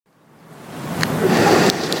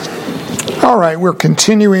All right, we're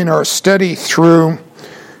continuing our study through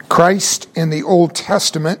Christ in the Old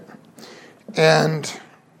Testament, and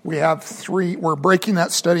we're breaking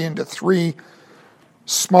that study into three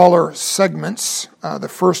smaller segments. The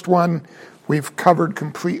first one we've covered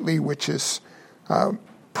completely, which is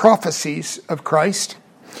prophecies of Christ.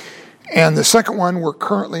 And the second one we're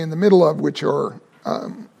currently in the middle of, which are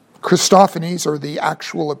Christophanies, or the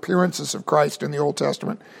actual appearances of Christ in the Old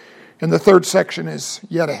Testament. And the third section is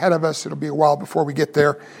yet ahead of us. It'll be a while before we get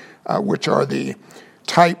there, which are the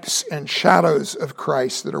types and shadows of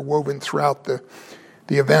Christ that are woven throughout the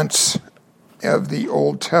events of the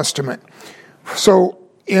Old Testament. So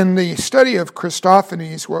in the study of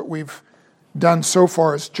Christophanies, what we've done so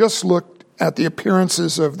far is just looked at the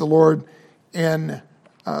appearances of the Lord in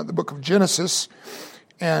the book of Genesis,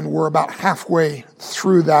 and we're about halfway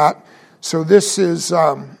through that. So this is,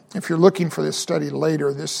 if you're looking for this study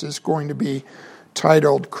later, this is going to be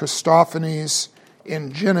titled Christophanies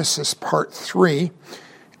in Genesis Part 3,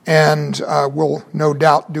 and we'll no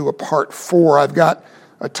doubt do a Part 4. I've got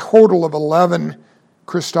a total of 11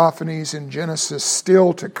 Christophanies in Genesis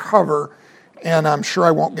still to cover, and I'm sure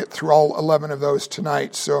I won't get through all 11 of those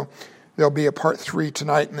tonight, so there'll be a Part 3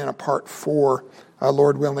 tonight and then a Part 4,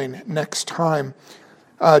 Lord willing, next time.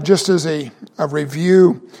 Just as a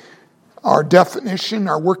review, our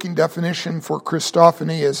working definition for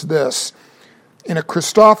Christophany is this. In a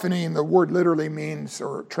Christophany, and the word literally means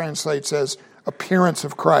or translates as appearance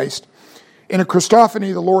of Christ. In a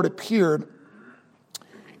Christophany, the Lord appeared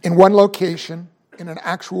in one location in an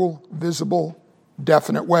actual, visible,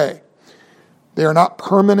 definite way. They are not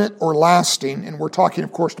permanent or lasting, and we're talking,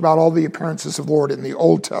 of course, about all the appearances of the Lord in the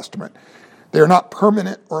Old Testament. They are not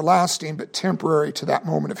permanent or lasting, but temporary to that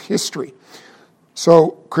moment of history.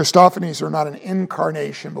 So Christophanies are not an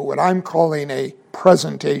incarnation, but what I'm calling a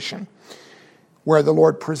presentation, where the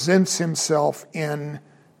Lord presents himself in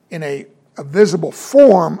a visible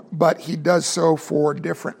form, but he does so for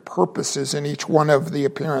different purposes in each one of the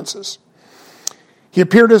appearances. He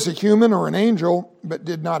appeared as a human or an angel, but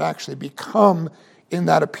did not actually become in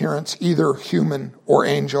that appearance either human or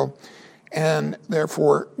angel. And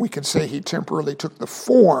therefore, we can say he temporarily took the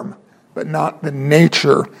form, but not the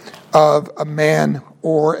nature of a man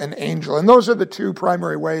or an angel. And those are the two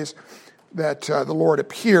primary ways that the Lord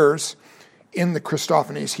appears in the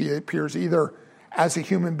Christophanies. He appears either as a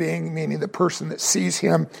human being, meaning the person that sees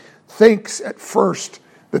him thinks at first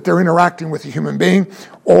that they're interacting with a human being,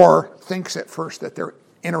 or thinks at first that they're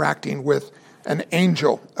interacting with an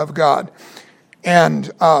angel of God.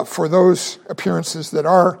 And for those appearances that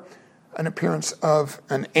are an appearance of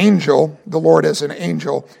an angel, the Lord as an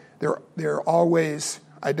angel, they're always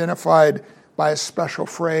identified by a special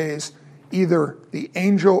phrase, either the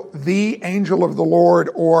angel of the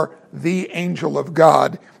Lord, or the angel of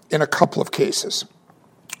God in a couple of cases.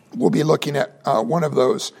 We'll be looking at one of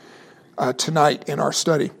those tonight in our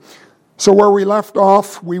study. So where we left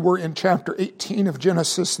off, we were in chapter 18 of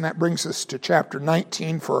Genesis, and that brings us to chapter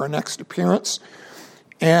 19 for our next appearance.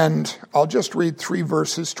 And I'll just read 3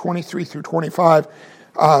 verses, 23 through 25.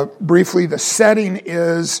 Briefly, the setting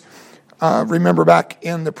is, remember back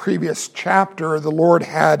in the previous chapter, the Lord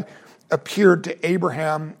had appeared to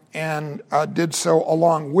Abraham and did so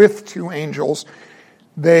along with 2 angels.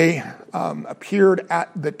 They appeared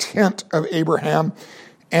at the tent of Abraham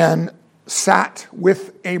and sat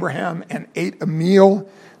with Abraham and ate a meal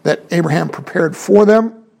that Abraham prepared for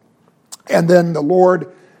them. And then the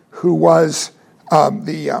Lord, who was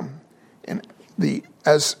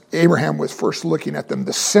as Abraham was first looking at them,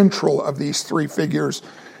 the central of these 3 figures,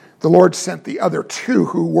 the Lord sent the other 2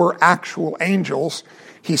 who were actual angels.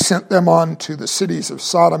 He sent them on to the cities of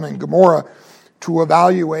Sodom and Gomorrah to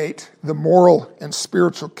evaluate the moral and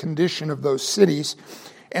spiritual condition of those cities.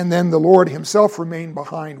 And then the Lord himself remained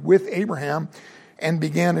behind with Abraham and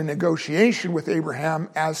began a negotiation with Abraham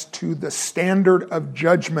as to the standard of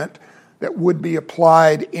judgment that would be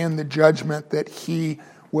applied in the judgment that he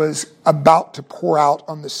was about to pour out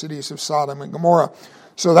on the cities of Sodom and Gomorrah.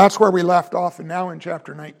 So that's where we left off, and now in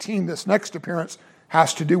chapter 19, this next appearance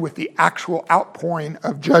has to do with the actual outpouring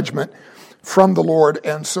of judgment from the Lord.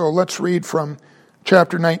 And so let's read from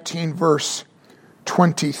chapter 19, verse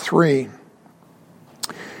 23.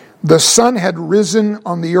 The sun had risen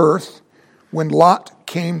on the earth when Lot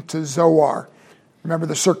came to Zoar. Remember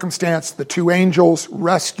the circumstance, the 2 angels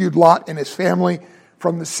rescued Lot and his family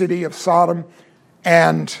from the city of Sodom,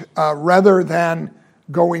 and rather than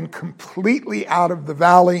going completely out of the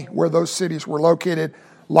valley where those cities were located,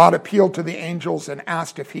 Lot appealed to the angels and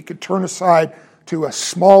asked if he could turn aside to a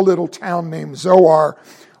small little town named Zoar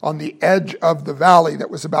on the edge of the valley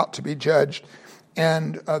that was about to be judged.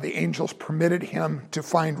 and the angels permitted him to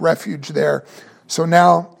find refuge there. So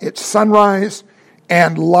now it's sunrise,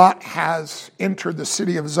 and Lot has entered the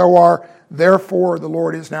city of Zoar. Therefore, the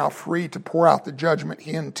Lord is now free to pour out the judgment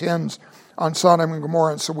he intends on Sodom and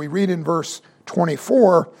Gomorrah. And so we read in verse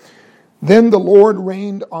 24, "Then the Lord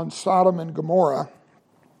rained on Sodom and Gomorrah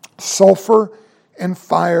sulfur and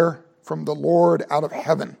fire from the Lord out of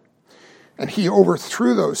heaven. And he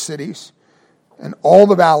overthrew those cities and all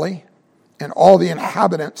the valley and all the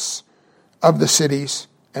inhabitants of the cities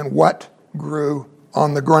and what grew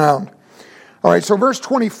on the ground." All right, so verse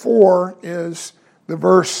 24 is the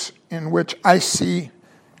verse in which I see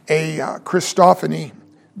a Christophany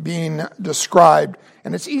being described.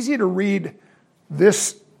 And it's easy to read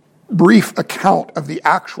this brief account of the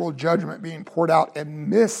actual judgment being poured out and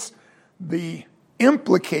miss the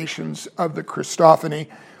implications of the Christophany.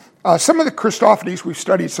 Some of the Christophanies we've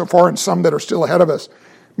studied so far, and some that are still ahead of us,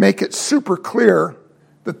 make it super clear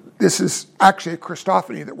that this is actually a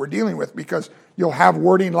Christophany that we're dealing with, because you'll have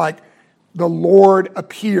wording like, "The Lord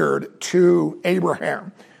appeared to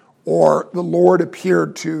Abraham," or "the Lord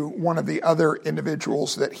appeared to one of the other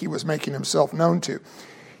individuals that he was making himself known to."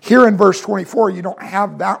 Here in verse 24, you don't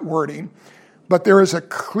have that wording, but there is a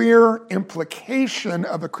clear implication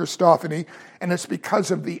of a Christophany, and it's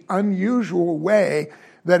because of the unusual way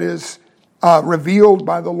that is revealed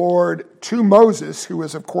by the Lord to Moses, who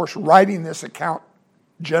is, of course, writing this account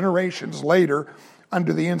generations later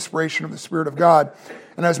under the inspiration of the Spirit of God.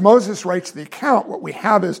 And as Moses writes the account, what we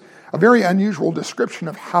have is a very unusual description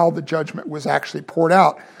of how the judgment was actually poured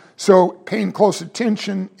out. So paying close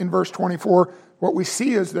attention in verse 24, what we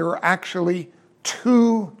see is there are actually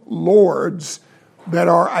two lords that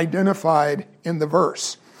are identified in the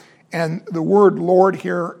verse. And the word Lord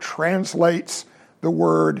here translates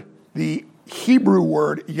the Hebrew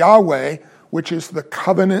word Yahweh, which is the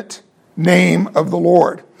covenant name of the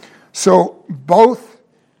Lord. So both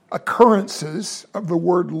occurrences of the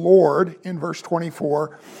word Lord in verse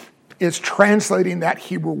 24 is translating that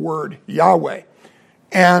Hebrew word Yahweh.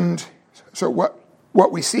 And so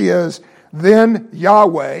what we see is, then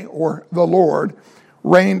Yahweh, or the Lord,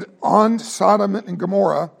 rained on Sodom and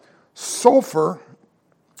Gomorrah sulfur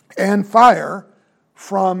and fire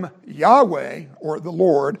from Yahweh, or the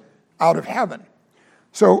Lord, out of heaven.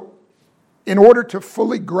 So in order to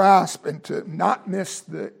fully grasp and to not miss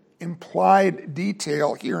the implied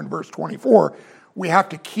detail here in verse 24, we have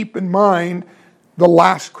to keep in mind the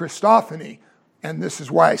last Christophany. And this is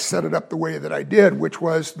why I set it up the way that I did, which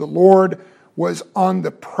was the Lord was on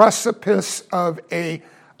the precipice of an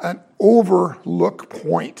overlook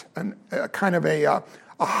point, a kind of a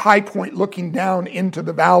high point looking down into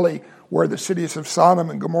the valley where the cities of Sodom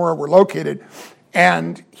and Gomorrah were located.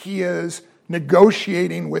 And he is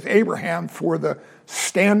negotiating with Abraham for the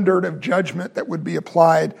standard of judgment that would be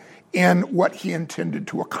applied in what he intended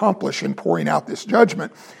to accomplish in pouring out this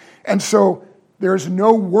judgment. And so there's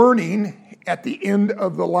no warning at the end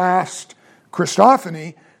of the last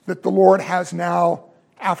Christophany that the Lord has now,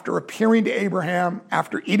 after appearing to Abraham,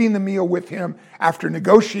 after eating the meal with him, after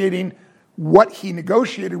negotiating what he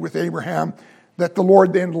negotiated with Abraham, that the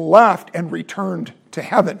Lord then left and returned to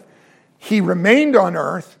heaven. He remained on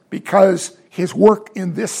earth because his work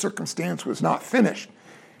in this circumstance was not finished.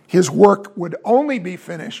 His work would only be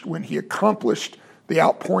finished when he accomplished the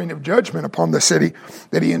outpouring of judgment upon the city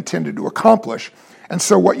that he intended to accomplish. And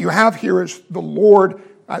so what you have here is the Lord.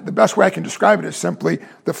 The best way I can describe it is simply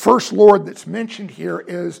the first Lord that's mentioned here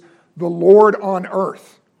is the Lord on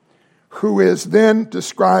earth, who is then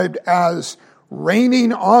described as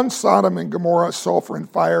raining on Sodom and Gomorrah sulfur and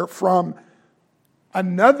fire from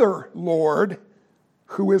another Lord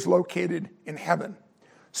who is located in heaven.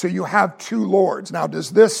 So you have two lords. Now,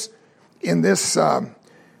 does this, in this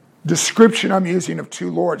description I'm using of two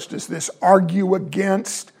lords, does this argue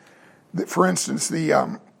against, for instance,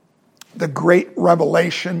 the great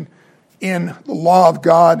revelation in the law of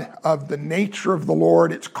God of the nature of the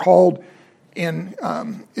Lord? It's called in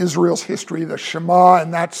Israel's history the Shema,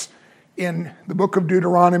 and that's in the book of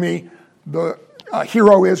Deuteronomy. The Hear,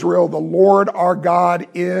 O Israel, the Lord our God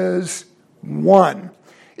is one.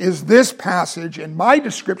 Is this passage, and my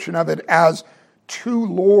description of it as two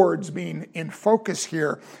lords being in focus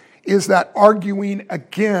here, is that arguing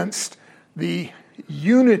against the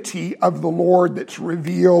unity of the Lord that's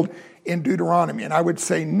revealed in Deuteronomy? And I would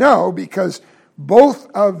say no, because both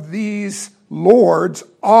of these lords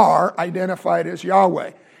are identified as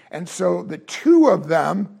Yahweh. And so the two of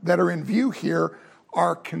them that are in view here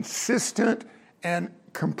are consistent and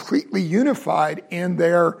completely unified in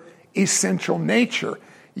their essential nature.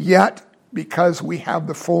 Yet, because we have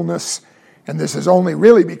the fullness And this is only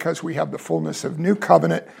really because we have the fullness of New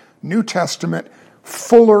Covenant, New Testament,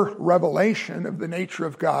 fuller revelation of the nature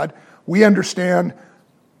of God. We understand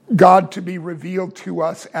God to be revealed to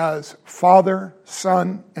us as Father,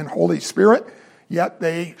 Son, and Holy Spirit, yet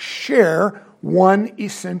they share one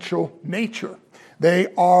essential nature.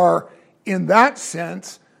 They are, in that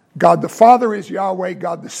sense, God the Father is Yahweh,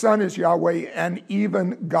 God the Son is Yahweh, and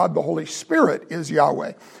even God the Holy Spirit is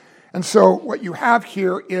Yahweh. And so what you have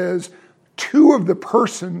here is two of the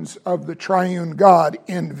persons of the triune God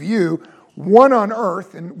in view, one on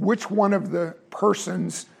earth, and which one of the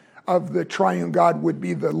persons of the triune God would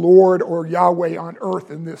be the Lord or Yahweh on earth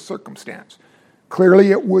in this circumstance? Clearly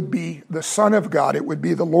it would be the Son of God. It would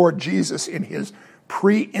be the Lord Jesus in his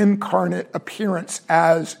pre-incarnate appearance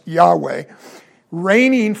as Yahweh,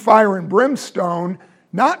 raining fire and brimstone,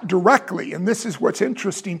 not directly. And this is what's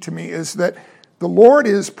interesting to me, is that the Lord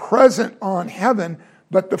is present on heaven,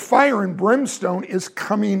 but the fire and brimstone is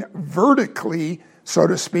coming vertically, so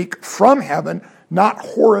to speak, from heaven, not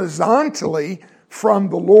horizontally from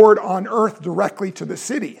the Lord on earth directly to the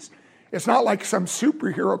cities. It's not like some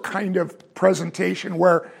superhero kind of presentation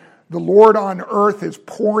where the Lord on earth is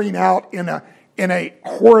pouring out in a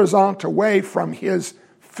horizontal way from his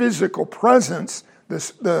physical presence,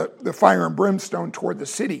 the fire and brimstone toward the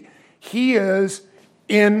city. He is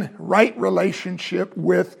in right relationship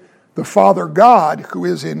with the Father God, who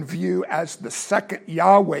is in view as the second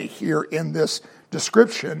Yahweh here in this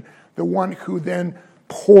description, the one who then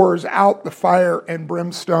pours out the fire and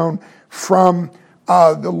brimstone from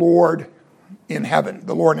the Lord in heaven,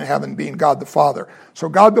 the Lord in heaven being God the Father. So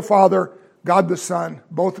God the Father, God the Son,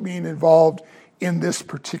 both being involved in this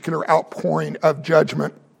particular outpouring of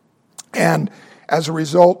judgment. And as a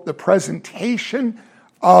result, the presentation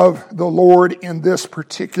of the Lord in this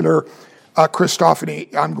particular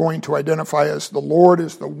Christophany, I'm going to identify as the Lord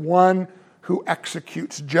is the one who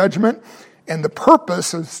executes judgment. And the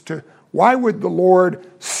purpose is to, why would the Lord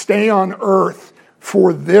stay on earth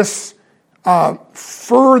for this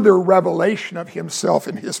further revelation of himself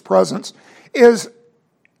in his presence? Is,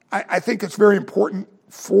 I think it's very important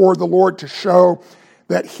for the Lord to show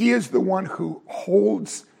that he is the one who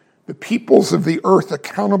holds the peoples of the earth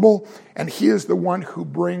accountable, and he is the one who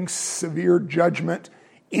brings severe judgment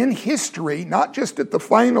in history, not just at the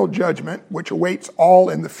final judgment, which awaits all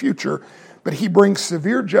in the future, but he brings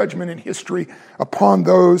severe judgment in history upon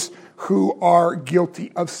those who are guilty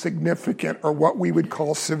of significant, or what we would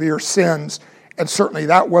call severe sins. And certainly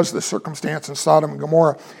that was the circumstance in Sodom and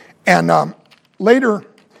Gomorrah. And later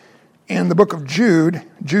in the book of Jude,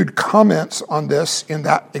 Jude comments on this in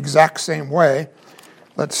that exact same way.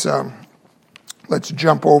 Let's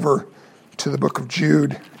jump over to the book of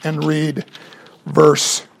Jude and read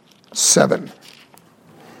verse 7.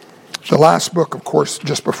 The last book, of course,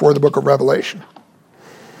 just before the book of Revelation.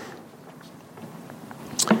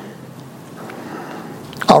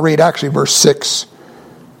 I'll read actually verse 6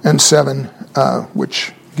 and 7,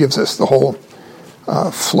 which gives us the whole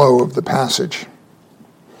flow of the passage.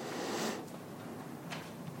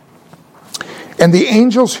 And the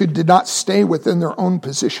angels who did not stay within their own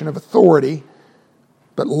position of authority,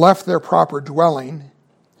 but left their proper dwelling,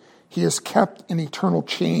 he is kept in eternal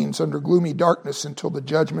chains under gloomy darkness until the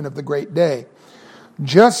judgment of the great day.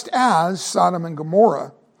 Just as Sodom and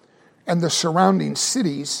Gomorrah and the surrounding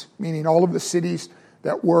cities, meaning all of the cities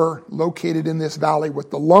that were located in this valley, with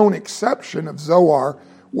the lone exception of Zoar,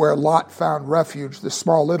 where Lot found refuge, the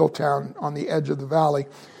small little town on the edge of the valley,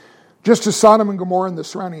 just as Sodom and Gomorrah and the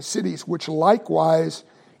surrounding cities, which likewise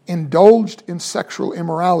indulged in sexual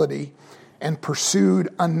immorality and pursued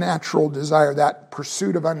unnatural desire. That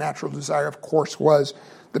pursuit of unnatural desire, of course, was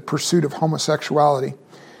the pursuit of homosexuality.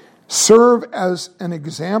 Serve as an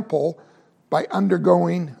example by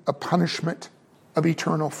undergoing a punishment of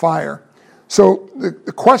eternal fire. So the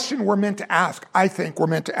question we're meant to ask, I think we're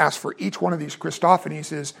meant to ask for each one of these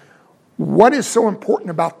Christophanies is, what is so important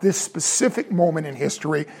about this specific moment in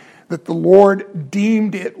history that the Lord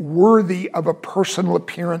deemed it worthy of a personal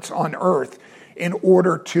appearance on earth in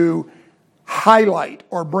order to highlight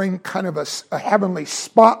or bring kind of a heavenly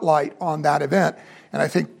spotlight on that event? And I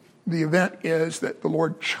think the event is that the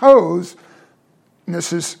Lord chose, and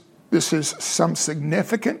this is some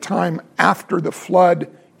significant time after the flood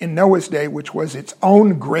in Noah's day, which was its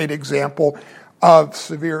own great example of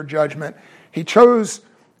severe judgment. He chose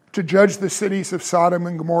to judge the cities of Sodom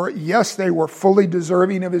and Gomorrah. Yes, they were fully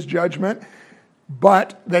deserving of his judgment,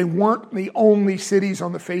 but they weren't the only cities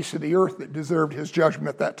on the face of the earth that deserved his judgment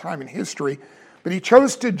at that time in history. But he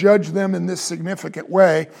chose to judge them in this significant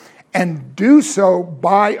way and do so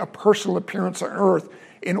by a personal appearance on earth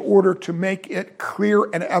in order to make it clear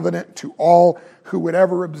and evident to all who would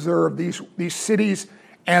ever observe these cities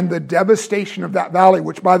and the devastation of that valley,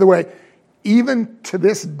 which, by the way, even to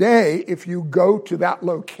this day, if you go to that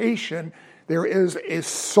location, there is a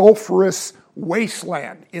sulfurous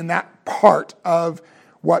wasteland in that part of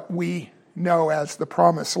what we know as the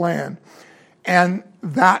Promised Land. And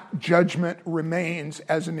that judgment remains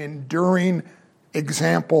as an enduring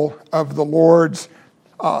example of the Lord's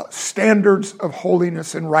standards of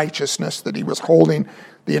holiness and righteousness that he was holding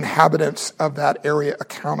the inhabitants of that area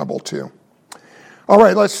accountable to. All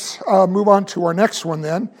right, let's move on to our next one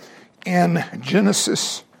then, in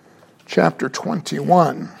Genesis chapter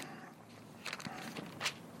 21.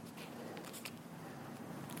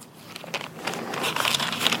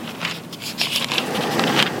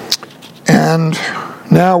 And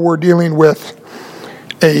now we're dealing with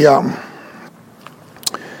a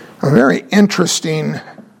very interesting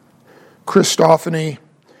Christophany,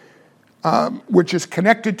 which is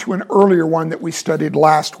connected to an earlier one that we studied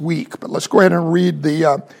last week. But let's go ahead and read the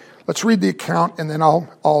account, and then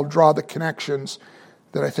I'll draw the connections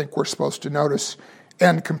that I think we're supposed to notice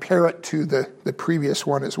and compare it to the previous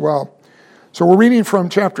one as well. So we're reading from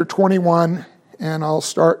chapter 21, and I'll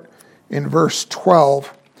start in verse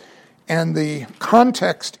 12. And the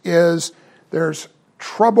context is there's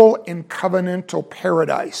trouble in covenantal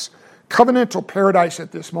paradise. Covenantal paradise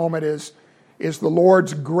at this moment is the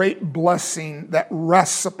Lord's great blessing that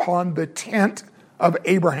rests upon the tent of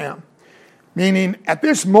Abraham. Meaning, at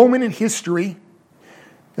this moment in history,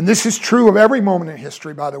 and this is true of every moment in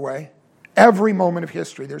history, by the way, every moment of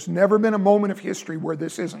history. There's never been a moment of history where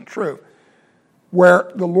this isn't true,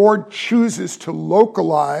 where the Lord chooses to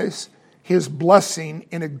localize his blessing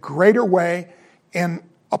in a greater way and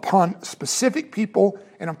upon specific people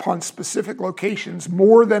and upon specific locations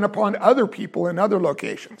more than upon other people in other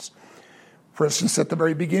locations. For instance, at the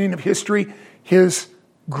very beginning of history, his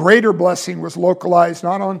greater blessing was localized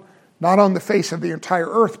not on the face of the entire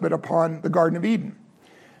earth, but upon the Garden of Eden.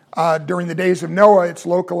 During the days of Noah, it's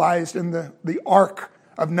localized in the Ark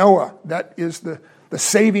of Noah. That is the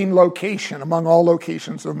saving location among all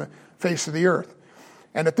locations on the face of the earth.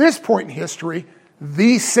 And at this point in history,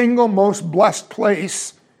 the single most blessed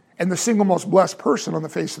place and the single most blessed person on the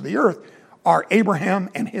face of the earth are Abraham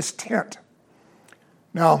and his tent.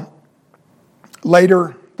 Now,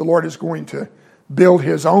 later, the Lord is going to build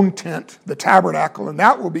his own tent, the tabernacle, and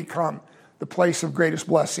that will become the place of greatest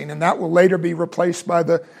blessing. And that will later be replaced by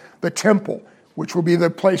the temple, which will be the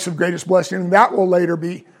place of greatest blessing. And that will later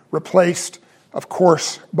be replaced, of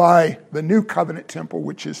course, by the new covenant temple,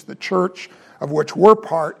 which is the church, of which we're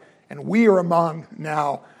part, and we are among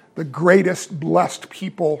now the greatest blessed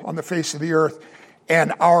people on the face of the earth,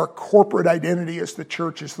 and our corporate identity as the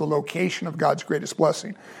church is the location of God's greatest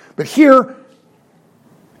blessing. But here,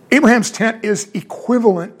 Abraham's tent is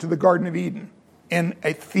equivalent to the Garden of Eden in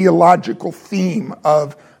a theological theme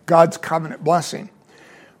of God's covenant blessing.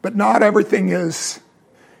 But not everything is,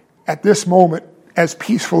 at this moment, as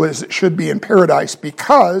peaceful as it should be in paradise,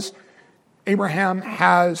 because Abraham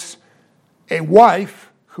has a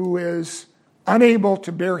wife who is unable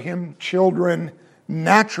to bear him children,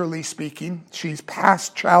 naturally speaking. She's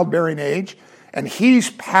past childbearing age, and he's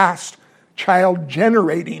past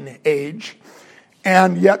child-generating age.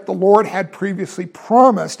 And yet the Lord had previously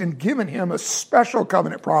promised and given him a special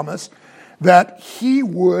covenant promise that he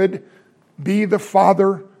would be the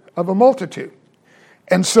father of a multitude.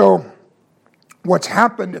 And so what's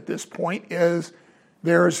happened at this point is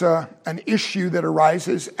there's an issue that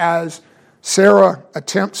arises as Sarah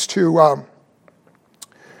attempts to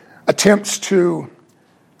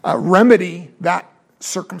remedy that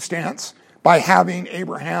circumstance by having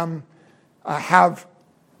Abraham have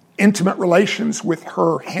intimate relations with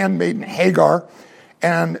her handmaiden Hagar,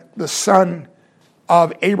 and the son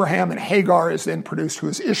of Abraham and Hagar is then produced, who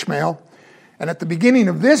is Ishmael. And at the beginning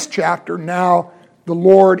of this chapter, now the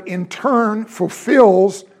Lord in turn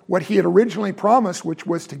fulfills what he had originally promised, which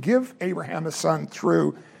was to give Abraham a son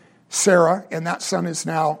through Sarah, and that son is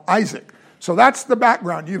now Isaac. So that's the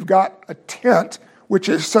background. You've got a tent, which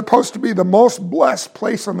is supposed to be the most blessed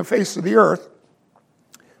place on the face of the earth,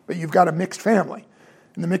 but you've got a mixed family.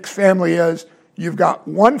 And the mixed family is you've got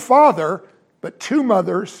one father, but two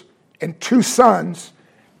mothers and two sons,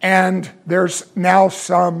 and there's now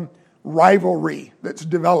some rivalry that's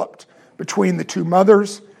developed between the two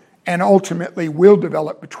mothers and ultimately will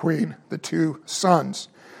develop between the two sons.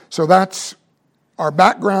 So that's our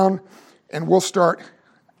background, and we'll start,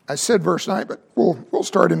 I said verse 9, but we'll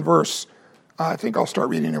start in verse, I think I'll start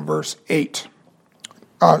reading in verse 8.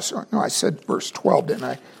 Sorry, no, I said verse 12, didn't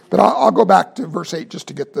I? But I'll go back to verse 8 just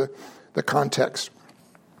to get the context.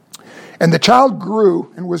 And the child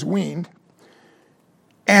grew and was weaned,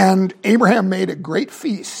 and Abraham made a great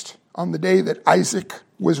feast on the day that Isaac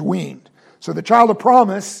was weaned. So the child of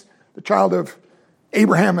promise, the child of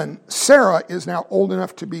Abraham and Sarah, is now old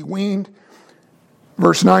enough to be weaned.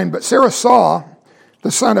 Verse 9, but Sarah saw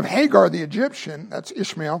the son of Hagar the Egyptian, that's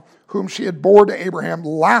Ishmael, whom she had bore to Abraham,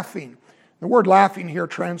 laughing. The word laughing here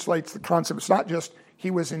translates the concept. It's not just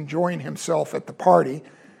he was enjoying himself at the party,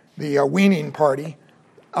 the weaning party,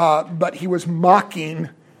 but he was mocking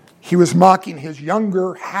his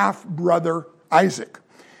younger half-brother Isaac.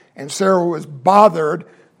 And Sarah was bothered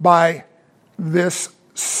by this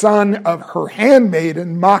son of her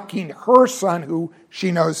handmaiden mocking her son, who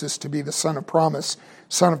she knows is to be the son of promise,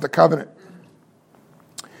 son of the covenant.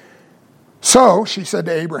 So she said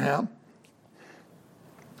to Abraham,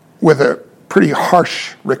 with a pretty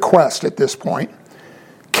harsh request at this point,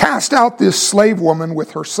 cast out this slave woman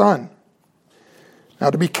with her son. Now,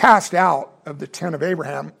 to be cast out of the tent of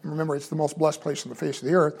Abraham, remember it's the most blessed place on the face of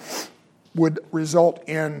the earth, would result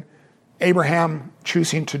in Abraham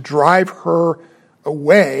choosing to drive her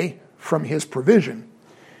away from his provision.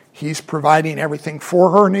 He's providing everything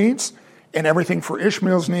for her needs and everything for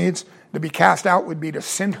Ishmael's needs. To be cast out would be to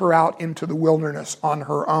send her out into the wilderness on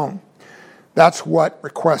her own. That's what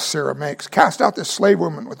request Sarah makes. Cast out this slave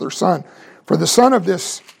woman with her son. For the son of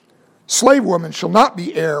this slave woman shall not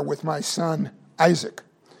be heir with my son Isaac.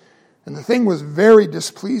 And the thing was very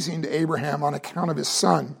displeasing to Abraham on account of his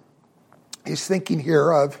son. He's thinking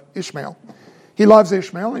here of Ishmael. He loves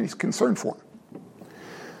Ishmael and he's concerned for him.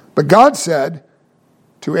 But God said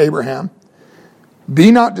to Abraham,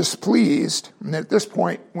 be not displeased. And at this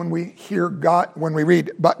point, when we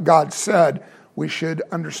read, but God said, we should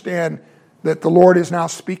understand that the Lord is now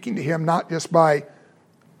speaking to him, not just by,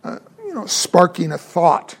 sparking a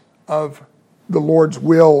thought of the Lord's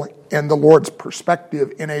will and the Lord's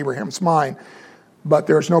perspective in Abraham's mind. But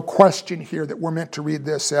there's no question here that we're meant to read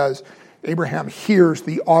this as Abraham hears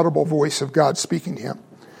the audible voice of God speaking to him.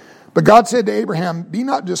 But God said to Abraham, be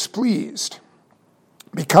not displeased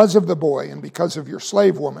because of the boy and because of your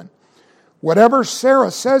slave woman. Whatever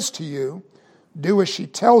Sarah says to you, do as she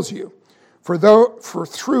tells you. For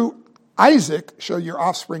through Isaac shall your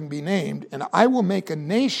offspring be named, and I will make a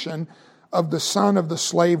nation of the son of the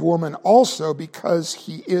slave woman also, because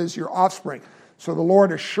he is your offspring. So the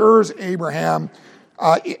Lord assures Abraham,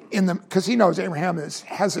 because he knows Abraham is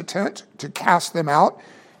hesitant to cast them out,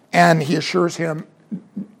 and he assures him,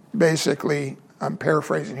 basically, I'm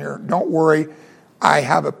paraphrasing here, don't worry, I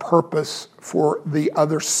have a purpose for the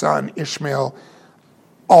other son, Ishmael,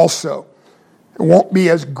 also. It won't be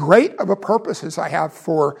as great of a purpose as I have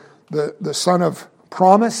for the son of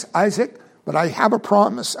promise, Isaac, but I have a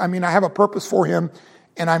promise. I have a purpose for him,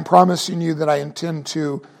 and I'm promising you that I intend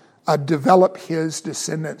to develop his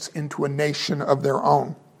descendants into a nation of their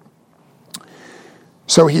own.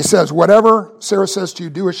 So he says, whatever Sarah says to you,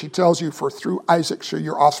 do as she tells you, for through Isaac shall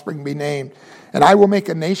your offspring be named. And I will make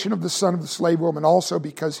a nation of the son of the slave woman also,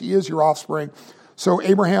 because he is your offspring. So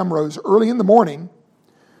Abraham rose early in the morning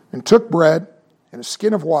and took bread and a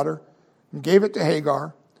skin of water and gave it to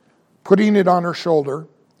Hagar, putting it on her shoulder,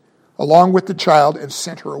 along with the child, and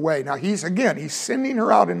sent her away. Now he's sending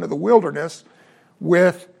her out into the wilderness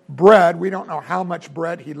with bread. We don't know how much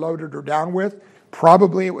bread he loaded her down with.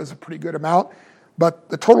 Probably it was a pretty good amount. But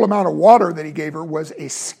the total amount of water that he gave her was a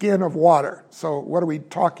skin of water. So what are we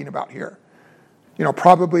talking about here?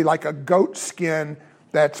 Probably like a goat skin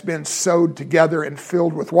that's been sewed together and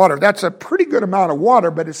filled with water. That's a pretty good amount of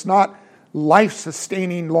water, but it's not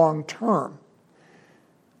life-sustaining long-term.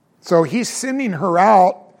 So he's sending her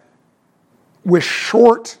out with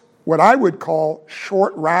what I would call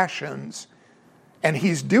short rations. And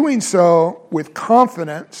he's doing so with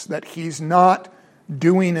confidence that he's not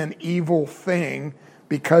doing an evil thing,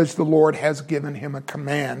 because the Lord has given him a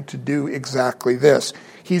command to do exactly this.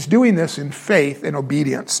 He's doing this in faith and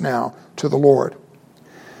obedience now to the Lord.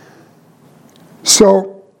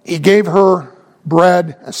 So he gave her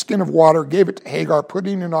bread, a skin of water, gave it to Hagar,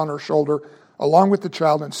 putting it on her shoulder, along with the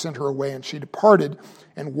child, and sent her away. And she departed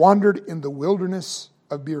and wandered in the wilderness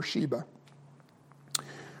of Beersheba.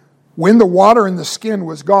 When the water in the skin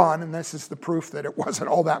was gone, and this is the proof that it wasn't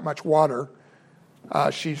all that much water,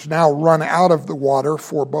 she's now run out of the water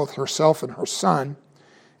for both herself and her son,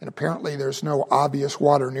 and apparently there's no obvious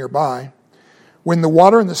water nearby. When the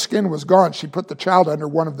water in the skin was gone, she put the child under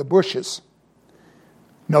one of the bushes,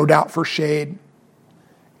 no doubt for shade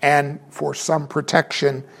and for some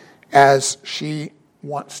protection, as she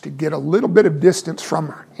wants to get a little bit of distance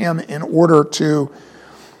from him in order to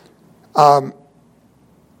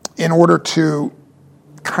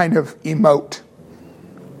kind of emote.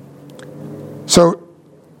 So,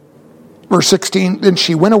 verse 16, then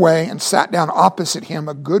she went away and sat down opposite him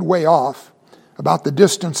a good way off, about the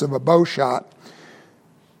distance of a bow shot.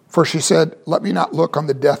 For she said, let me not look on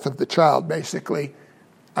the death of the child. Basically,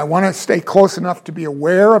 I want to stay close enough to be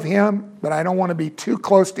aware of him, but I don't want to be too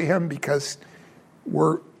close to him because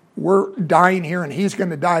we're dying here and he's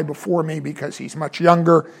going to die before me because he's much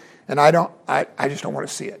younger, and I just don't want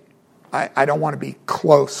to see it. I don't want to be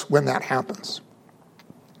close when that happens.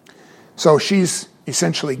 So she's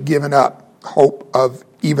essentially given up hope of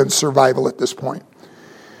even survival at this point.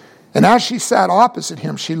 And as she sat opposite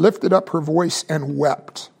him, she lifted up her voice and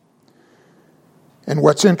wept. And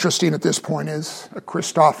what's interesting at this point is a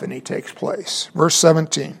Christophany takes place. Verse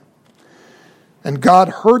 17. And God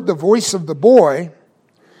heard the voice of the boy,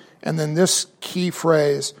 and then this key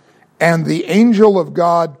phrase, and the angel of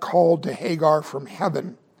God called to Hagar from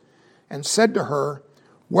heaven and said to her,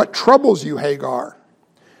 what troubles you, Hagar?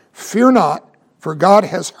 Fear not, for God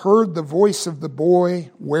has heard the voice of the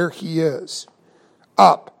boy where he is.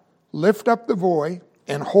 Up, lift up the boy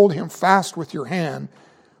and hold him fast with your hand,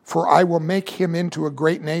 for I will make him into a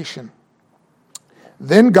great nation.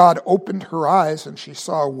 Then God opened her eyes, and she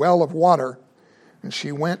saw a well of water, and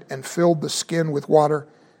she went and filled the skin with water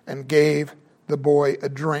and gave the boy a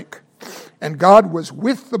drink. And God was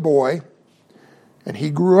with the boy, and he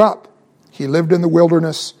grew up. He lived in the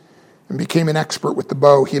wilderness and became an expert with the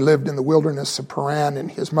bow. He lived in the wilderness of Paran,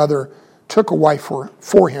 and his mother took a wife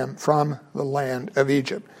for him from the land of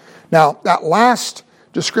Egypt. Now, that last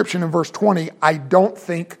description in verse 20, I don't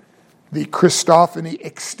think the Christophany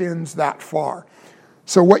extends that far.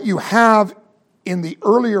 So what you have in the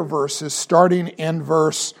earlier verses, starting in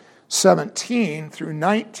verse 17 through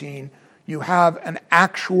 19, you have an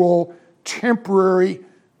actual temporary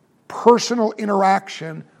personal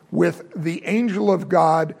interaction with the angel of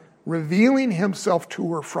God revealing himself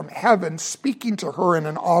to her from heaven, speaking to her in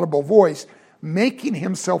an audible voice, making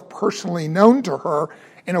himself personally known to her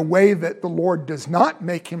in a way that the Lord does not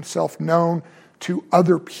make himself known to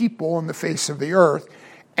other people on the face of the earth.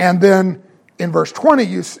 And then in verse 20,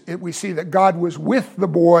 we see that God was with the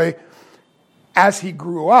boy as he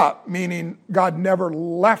grew up, meaning God never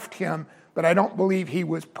left him, but I don't believe he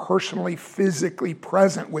was personally, physically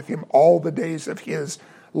present with him all the days of his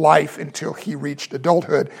life until he reached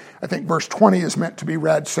adulthood. I think verse 20 is meant to be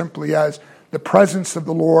read simply as the presence of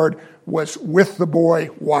the Lord was with the boy,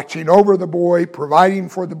 watching over the boy, providing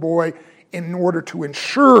for the boy, in order to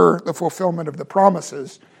ensure the fulfillment of the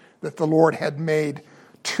promises that the Lord had made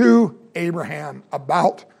to Abraham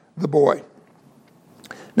about the boy.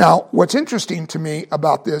 Now, what's interesting to me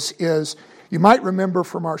about this is, you might remember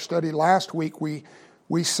from our study last week, we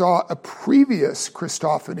saw a previous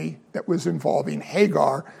Christophany that was involving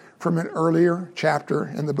Hagar from an earlier chapter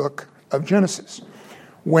in the book of Genesis,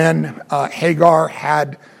 when Hagar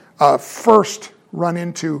had first run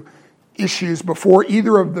into issues before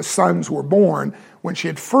either of the sons were born, when she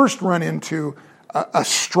had first run into a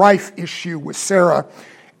strife issue with Sarah,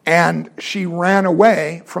 and she ran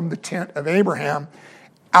away from the tent of Abraham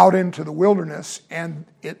out into the wilderness. And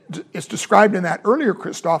it is described in that earlier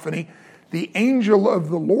Christophany, the angel of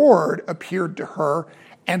the Lord appeared to her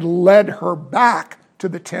and led her back to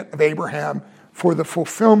the tent of Abraham for the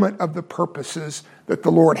fulfillment of the purposes that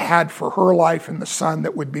the Lord had for her life and the son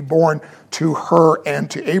that would be born to her and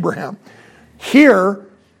to Abraham. Here,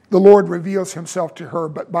 the Lord reveals himself to her,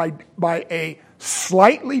 but by a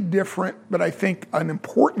slightly different, but I think an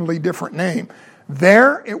importantly different name.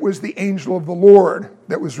 There, it was the angel of the Lord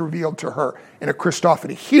that was revealed to her in a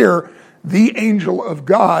Christophany. Here, the angel of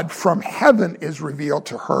God from heaven is revealed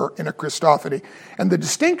to her in a Christophany. And the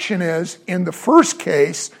distinction is, in the first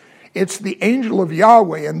case, it's the angel of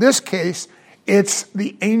Yahweh. In this case, it's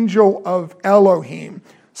the angel of Elohim.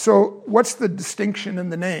 So what's the distinction in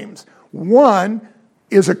the names? One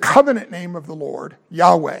is a covenant name of the Lord,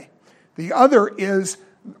 Yahweh. The other is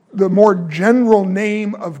the more general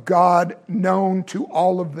name of God known to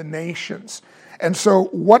all of the nations. And so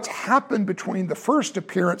what's happened between the first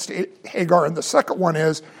appearance to Hagar and the second one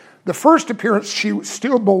is, the first appearance, she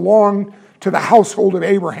still belonged to the household of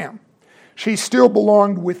Abraham. She still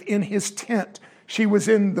belonged within his tent. She was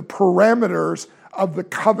in the parameters of the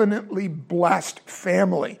covenantly blessed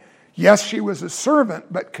family. Yes, she was a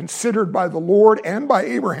servant, but considered by the Lord and by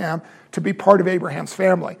Abraham to be part of Abraham's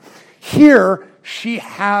family. Here, she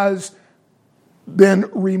has been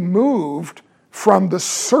removed from the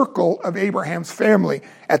circle of Abraham's family.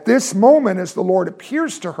 At this moment, as the Lord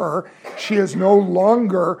appears to her, she is no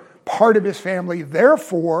longer part of his family.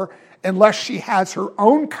 Therefore, unless she has her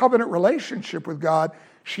own covenant relationship with God,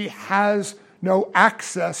 she has no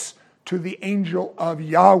access to the angel of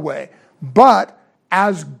Yahweh. But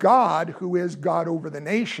as God, who is God over the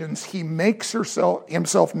nations, he makes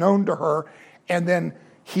himself known to her, and then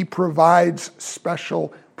he provides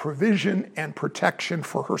special provision and protection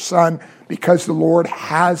for her son, because the Lord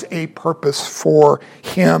has a purpose for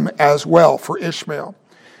him as well, for Ishmael.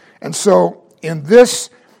 And so in this,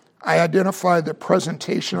 I identify the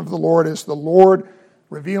presentation of the Lord as the Lord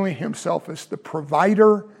revealing himself as the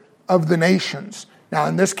provider of the nations. Now,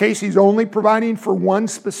 in this case, he's only providing for one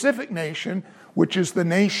specific nation, which is the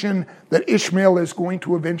nation that Ishmael is going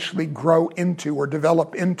to eventually grow into or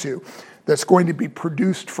develop into, that's going to be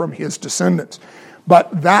produced from his descendants.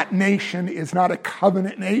 But that nation is not a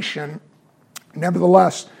covenant nation.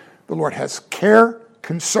 Nevertheless, the Lord has care,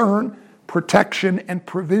 concern, protection, and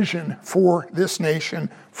provision for this nation,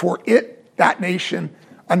 for that nation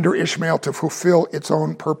under Ishmael to fulfill its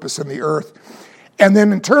own purpose in the earth. And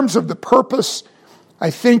then in terms of the purpose,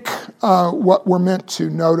 I think what we're meant to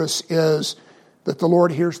notice is that the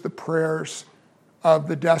Lord hears the prayers of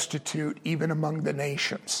the destitute even among the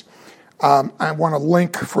nations. I want to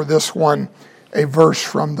link for this one a verse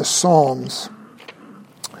from the Psalms.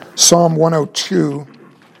 Psalm 102,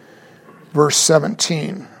 verse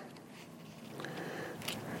 17.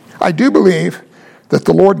 I do believe that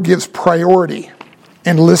the Lord gives priority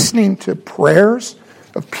in listening to prayers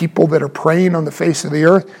of people that are praying on the face of the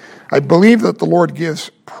earth. I believe that the Lord gives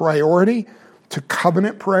priority to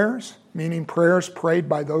covenant prayers, meaning prayers prayed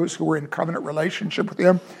by those who are in covenant relationship with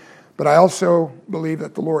him. But I also believe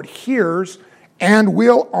that the Lord hears and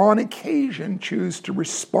will on occasion choose to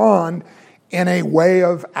respond in a way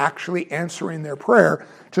of actually answering their prayer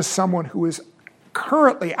to someone who is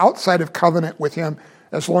currently outside of covenant with him,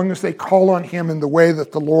 as long as they call on him in the way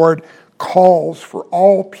that the Lord calls for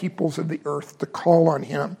all peoples of the earth to call on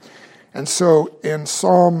him. And so in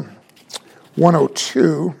Psalm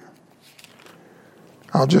 102,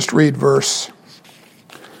 I'll just read verse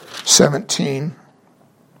 17.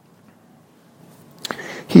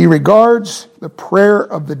 He regards the prayer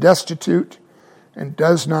of the destitute and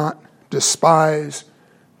does not despise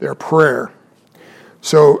their prayer.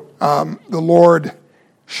 So the Lord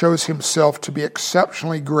shows himself to be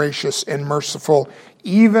exceptionally gracious and merciful,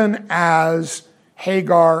 even as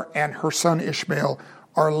Hagar and her son Ishmael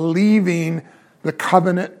are leaving the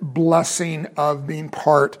covenant blessing of being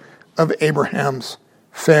part of Abraham's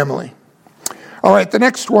family. All right, the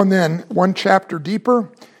next one then, one chapter deeper.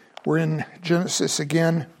 We're in Genesis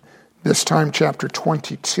again, this time chapter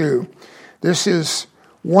 22. This is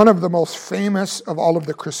one of the most famous of all of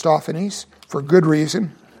the Christophanies, for good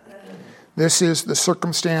reason. This is the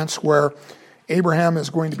circumstance where Abraham is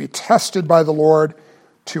going to be tested by the Lord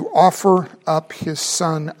to offer up his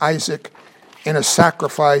son Isaac in a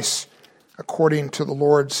sacrifice according to the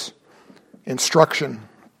Lord's instruction.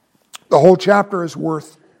 The whole chapter is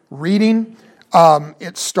worth reading.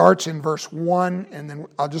 It starts in verse 1, and then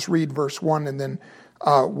I'll just read verse 1, and then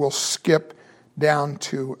we'll skip down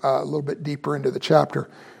to a little bit deeper into the chapter.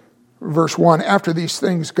 Verse 1, after these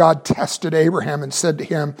things, God tested Abraham and said to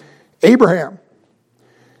him, Abraham.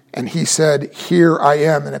 And he said, here I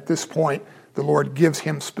am. And at this point, the Lord gives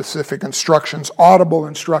him specific instructions, audible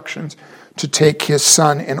instructions, to take his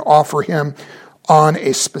son and offer him on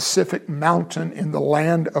a specific mountain in the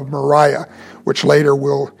land of Moriah, which later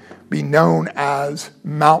will be known as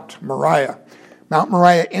Mount Moriah. Mount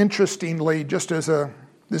Moriah, interestingly,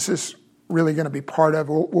 this is really going to be part of,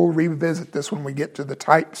 we'll revisit this when we get to the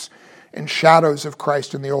types and shadows of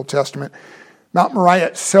Christ in the Old Testament. Mount Moriah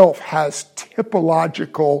itself has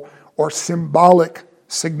typological or symbolic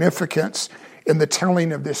significance in the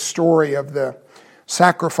telling of this story of the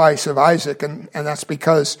sacrifice of Isaac, and that's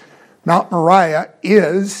because Mount Moriah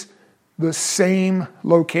is the same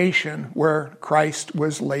location where Christ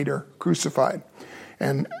was later crucified.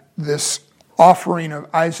 And this offering of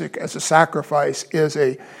Isaac as a sacrifice is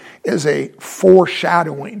a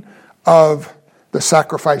foreshadowing of the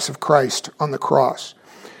sacrifice of Christ on the cross.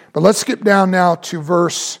 But let's skip down now to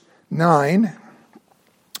verse 9,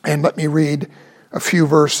 and let me read a few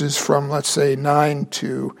verses from, let's say, 9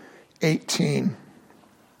 to 18.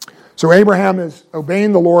 So Abraham is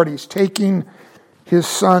obeying the Lord. He's taking his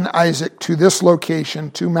son Isaac to this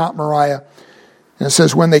location, to Mount Moriah. And it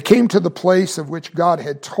says, when they came to the place of which God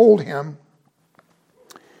had told him,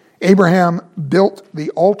 Abraham built the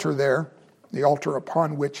altar there, the altar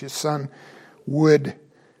upon which his son would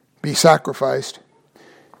be sacrificed.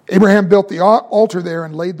 Abraham built the altar there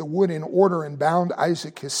and laid the wood in order and bound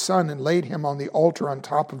Isaac his son and laid him on the altar on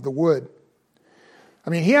top of the wood. I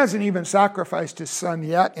mean, he hasn't even sacrificed his son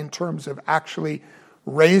yet in terms of actually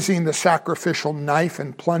raising the sacrificial knife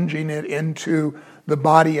and plunging it into the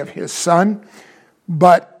body of his son.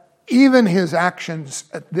 But even his actions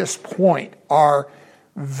at this point are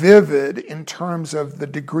vivid in terms of the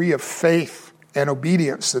degree of faith and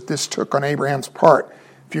obedience that this took on Abraham's part.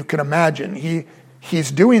 If you can imagine,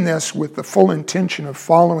 he's doing this with the full intention of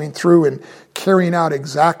following through and carrying out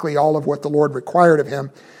exactly all of what the Lord required of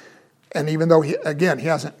him. And even though, he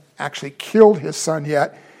hasn't actually killed his son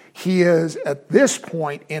yet, he is at this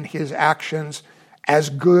point in his actions as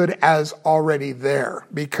good as already there,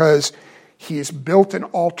 because he's built an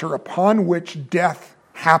altar upon which death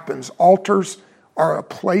happens. Altars are a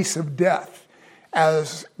place of death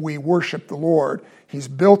as we worship the Lord. He's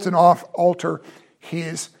built an altar.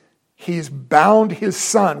 He's bound his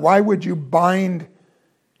son. Why would you bind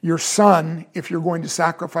your son if you're going to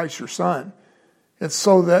sacrifice your son? It's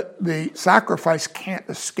so that the sacrifice can't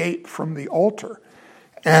escape from the altar.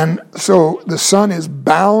 And so the son is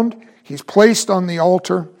bound. He's placed on the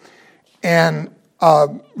altar. And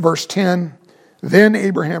verse 10, then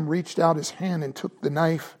Abraham reached out his hand and took the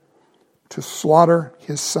knife to slaughter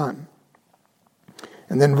his son.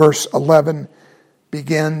 And then verse 11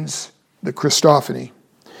 begins the Christophany.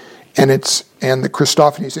 And the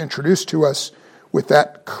Christophany is introduced to us with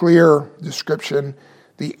that clear description,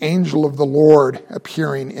 the angel of the Lord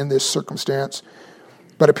appearing in this circumstance,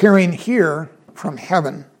 but appearing here from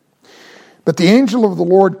heaven. But the angel of the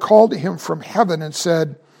Lord called to him from heaven and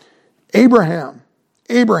said, Abraham,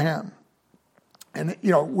 Abraham. And,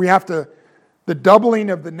 the doubling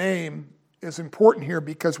of the name is important here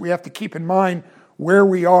because we have to keep in mind where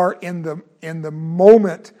we are in the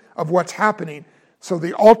moment of what's happening. So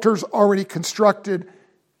the altar's already constructed.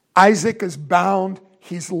 Isaac is bound.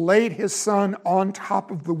 He's laid his son on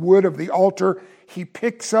top of the wood of the altar. He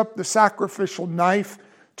picks up the sacrificial knife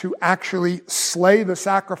to actually slay the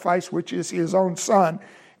sacrifice, which is his own son.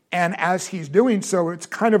 And as he's doing so, it's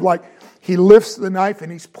kind of like he lifts the knife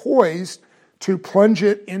and he's poised to plunge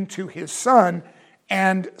it into his son.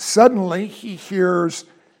 And suddenly he hears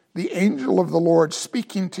the angel of the Lord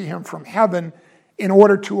speaking to him from heaven in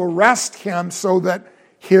order to arrest him so that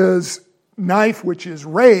his knife, which is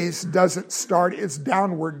raised, doesn't start its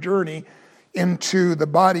downward journey into the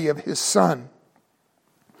body of his son.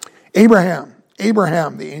 Abraham,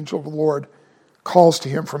 Abraham, the angel of the Lord calls to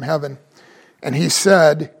him from heaven. And he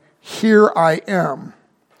said, here I am.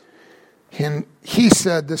 And he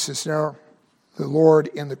said, this is now the Lord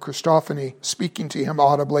in the Christophany speaking to him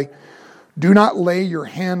audibly, do not lay your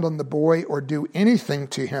hand on the boy or do anything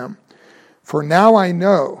to him. For now I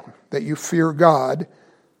know that you fear God,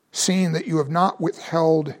 seeing that you have not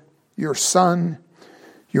withheld your son,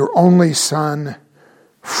 your only son,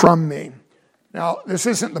 from me. Now, this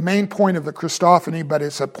isn't the main point of the Christophany, but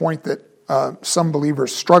it's a point that some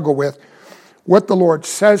believers struggle with. What the Lord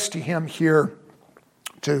says to him here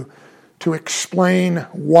to explain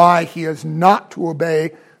why he is not to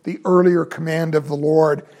obey the earlier command of the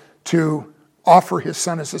Lord to offer his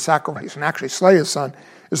son as a sacrifice and actually slay his son,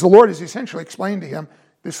 is the Lord has essentially explained to him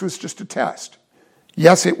this was just a test.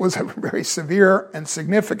 Yes, it was a very severe and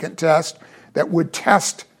significant test that would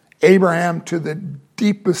test Abraham to the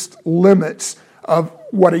deepest limits of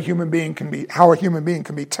what a human being can be, how a human being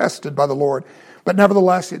can be tested by the Lord. But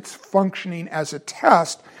nevertheless, it's functioning as a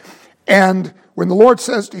test. And when the Lord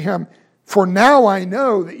says to him, for now I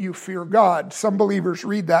know that you fear God, some believers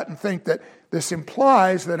read that and think that this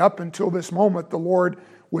implies that up until this moment, the Lord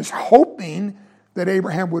was hoping that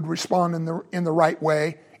Abraham would respond in the right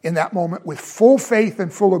way in that moment with full faith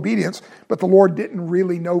and full obedience, but the Lord didn't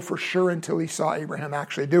really know for sure until he saw Abraham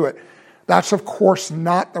actually do it. That's, of course,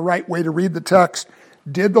 not the right way to read the text.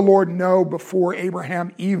 Did the Lord know before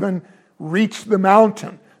Abraham even reached the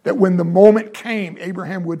mountain that when the moment came,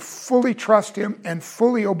 Abraham would fully trust him and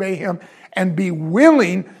fully obey him and be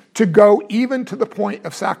willing to go even to the point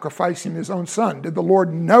of sacrificing his own son? Did the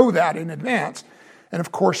Lord know that in advance? And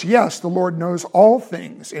of course, yes, the Lord knows all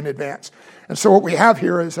things in advance. And so what we have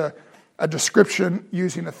here is a description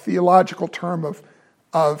using a theological term of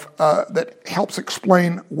that helps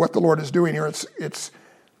explain what the Lord is doing here. It's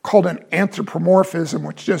called an anthropomorphism,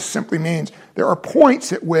 which just simply means there are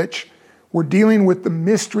points at which we're dealing with the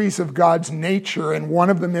mysteries of God's nature, and one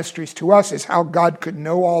of the mysteries to us is how God could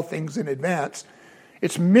know all things in advance.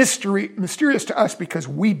 It's mysterious to us because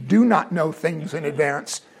we do not know things in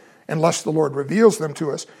advance unless the Lord reveals them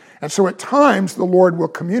to us. And so at times the Lord will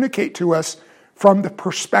communicate to us from the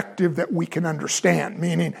perspective that we can understand,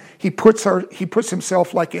 meaning he puts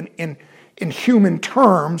himself like in human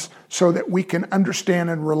terms so that we can understand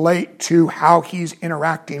and relate to how he's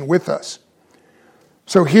interacting with us.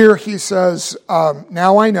 So here he says,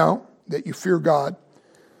 now I know that you fear God,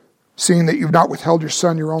 seeing that you've not withheld your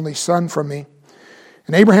son, your only son, from me.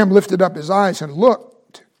 And Abraham lifted up his eyes and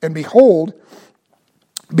looked, And behold,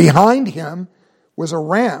 behind him was a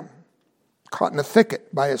ram caught in a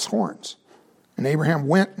thicket by its horns. And Abraham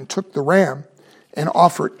went and took the ram and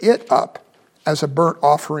offered it up as a burnt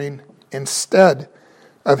offering instead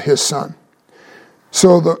of his son.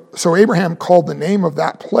 So Abraham called the name of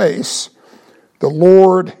that place, "The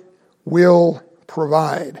Lord will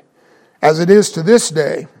provide." As it is to this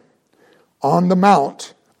day, on the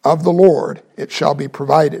mount of the Lord it shall be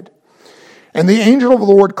provided. And the angel of the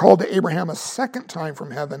Lord called to Abraham a second time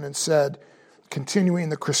from heaven and said, continuing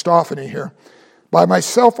the Christophany here, "By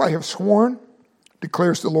myself I have sworn,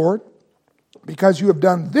 declares the Lord, because you have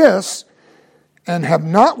done this and have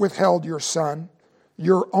not withheld your son,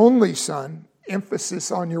 your only son,"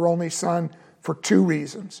 emphasis on your only son for two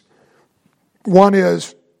reasons. One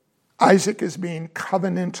is Isaac is being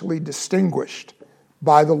covenantally distinguished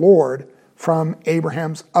by the Lord from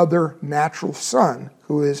Abraham's other natural son,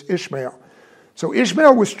 who is Ishmael. So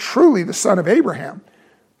Ishmael was truly the son of Abraham,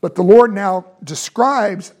 but the Lord now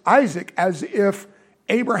describes Isaac as if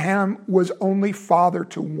Abraham was only father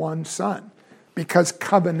to one son, because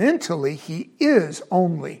covenantally he is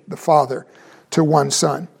only the father to one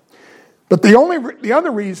son. But the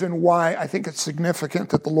other reason why I think it's significant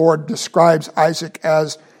that the Lord describes Isaac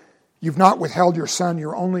as "you've not withheld your son,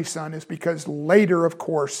 your only son," is because later, of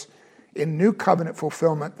course, in new covenant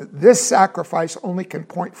fulfillment, that this sacrifice only can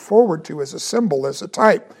point forward to as a symbol, as a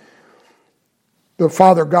type. The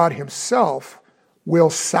Father God himself will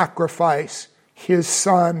sacrifice his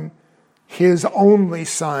son, his only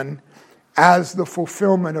son, as the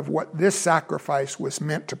fulfillment of what this sacrifice was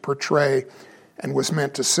meant to portray and was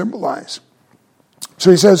meant to symbolize. So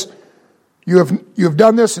he says, you have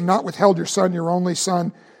done this and not withheld your son, your only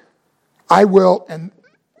son. I will, and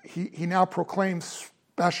he now proclaims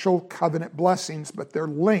special covenant blessings, but they're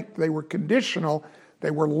linked. They were conditional.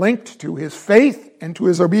 They were linked to his faith and to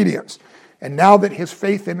his obedience. And now that his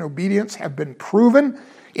faith and obedience have been proven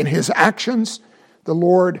in his actions, the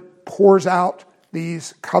Lord pours out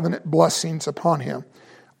these covenant blessings upon him.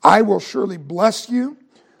 "I will surely bless you,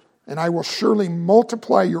 and I will surely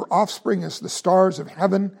multiply your offspring as the stars of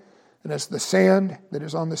heaven and as the sand that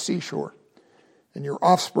is on the seashore. And your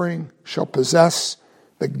offspring shall possess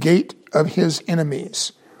the gate of his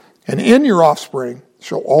enemies. And in your offspring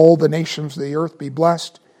shall all the nations of the earth be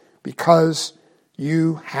blessed, because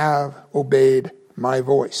you have obeyed my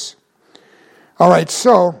voice." All right,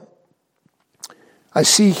 so I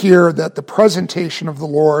see here that the presentation of the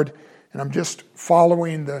Lord, and I'm just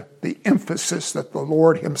following the emphasis that the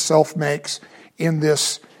Lord himself makes in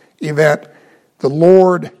this event. The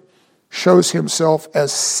Lord shows himself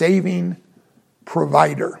as saving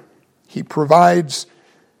provider. He provides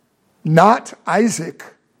not Isaac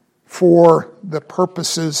for the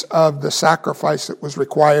purposes of the sacrifice that was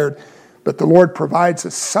required, but the Lord provides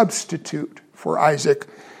a substitute for Isaac,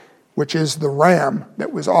 which is the ram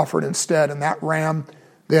that was offered instead. And that ram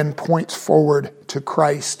then points forward to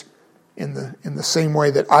Christ in the same way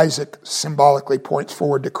that Isaac symbolically points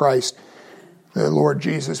forward to Christ. The Lord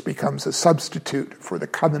Jesus becomes a substitute for the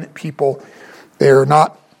covenant people. They are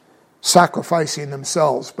not sacrificing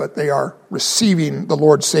themselves, but they are receiving the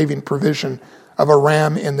Lord's saving provision of a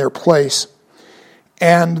ram in their place.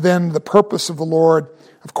 And then the purpose of the Lord,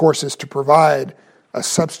 of course, is to provide a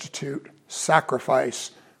substitute sacrifice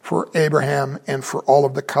for Abraham and for all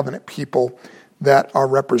of the covenant people that are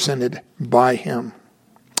represented by him.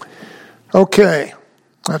 Okay,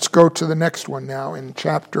 let's go to the next one now in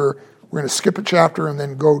chapter. We're going to skip a chapter and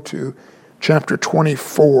then go to chapter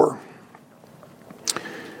 24.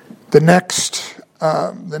 The next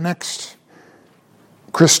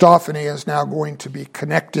Christophany is now going to be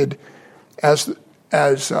connected as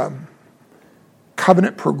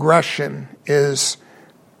covenant progression is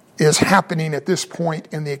happening at this point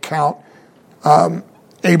in the account.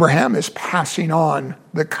 Abraham is passing on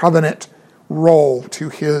the covenant role to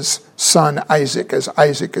his son Isaac, as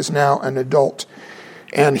Isaac is now an adult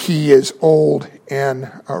and he is old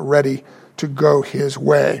and ready to go his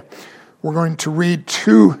way. We're going to read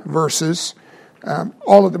 2 verses.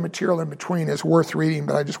 All of the material in between is worth reading,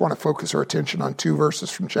 but I just want to focus our attention on 2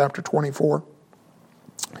 verses from chapter 24.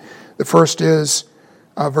 The first is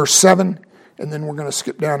verse 7, and then we're going to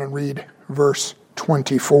skip down and read verse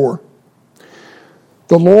 24.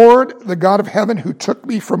 "The Lord, the God of heaven, who took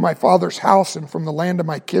me from my father's house and from the land of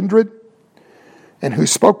my kindred, and who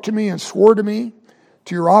spoke to me and swore to me,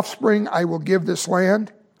 to your offspring I will give this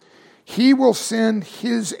land. He will send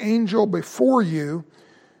his angel before you,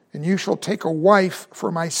 and you shall take a wife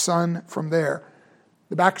for my son from there."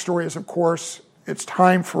 The backstory is, of course, it's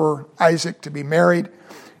time for Isaac to be married.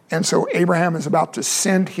 And so Abraham is about to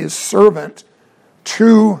send his servant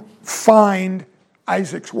to find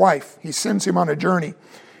Isaac's wife. He sends him on a journey.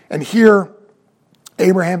 And here,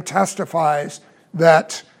 Abraham testifies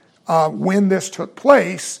that when this took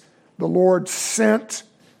place, the Lord sent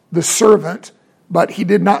the servant, but he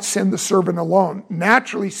did not send the servant alone.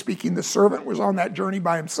 Naturally speaking, the servant was on that journey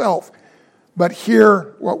by himself. But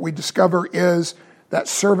here, what we discover is that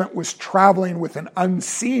servant was traveling with an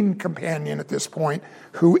unseen companion at this point,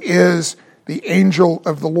 who is the angel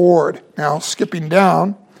of the Lord. Now, skipping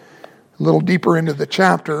down a little deeper into the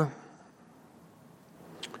chapter,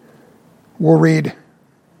 we'll read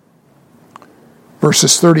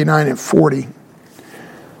verses 39 and 40.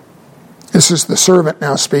 This is the servant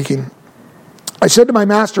now speaking. I said to my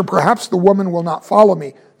master, perhaps the woman will not follow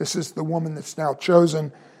me. This is the woman that's now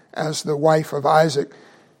chosen as the wife of Isaac.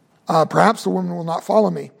 Perhaps the woman will not follow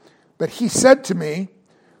me. But he said to me,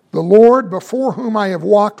 the Lord before whom I have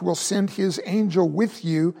walked will send his angel with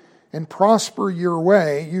you and prosper your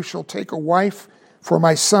way. You shall take a wife for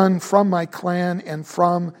my son from my clan and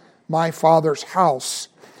from my father's house.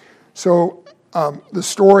 So the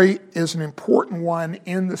story is an important one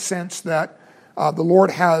in the sense that the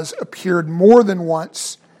Lord has appeared more than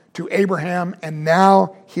once to Abraham, and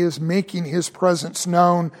now he is making his presence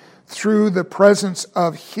known through the presence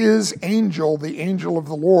of his angel, the angel of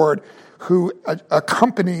the Lord, who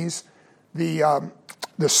accompanies the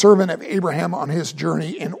servant of Abraham on his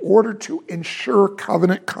journey in order to ensure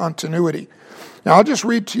covenant continuity. Now, I'll just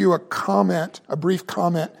read to you a brief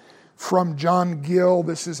comment from John Gill.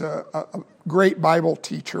 This is a great Bible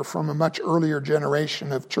teacher from a much earlier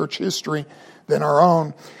generation of church history than our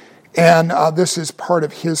own. And this is part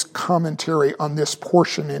of his commentary on this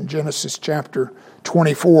portion in Genesis chapter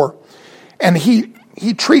 24. And he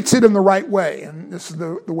treats it in the right way, and this is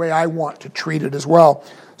the way I want to treat it as well.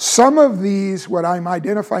 Some of these, what I'm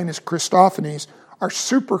identifying as Christophanies, are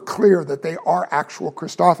super clear that they are actual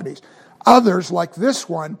Christophanies. Others, like this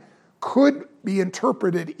one, could be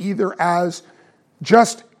interpreted either as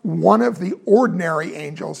just one of the ordinary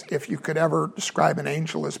angels, if you could ever describe an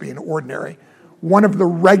angel as being ordinary. One of the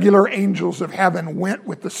regular angels of heaven went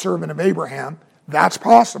with the servant of Abraham. That's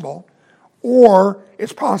possible. Or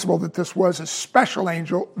it's possible that this was a special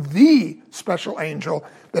angel, the special angel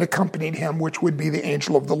that accompanied him, which would be the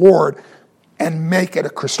angel of the Lord, and make it a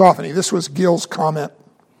Christophany. This was Gill's comment.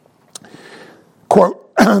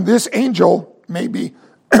 Quote, this angel may be,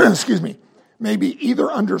 may be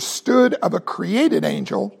either understood of a created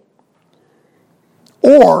angel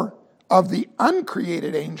or of the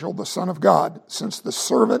uncreated angel, the Son of God, since the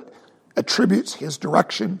servant attributes his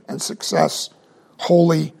direction and success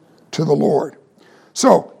wholly to the Lord.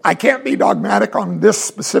 So I can't be dogmatic on this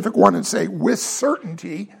specific one and say with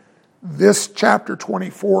certainty this chapter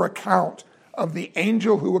 24 account of the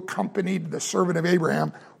angel who accompanied the servant of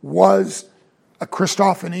Abraham was a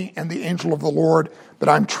Christophany and the angel of the Lord, but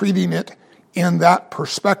I'm treating it in that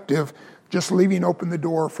perspective, just leaving open the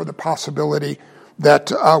door for the possibility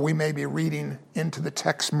that we may be reading into the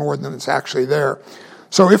text more than it's actually there.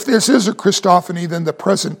 So if this is a Christophany, then the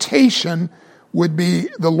presentation would be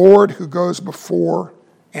the Lord who goes before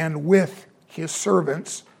and with his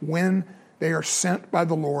servants when they are sent by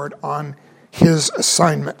the Lord on his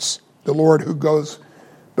assignments. The Lord who goes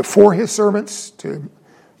before his servants to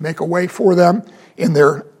make a way for them in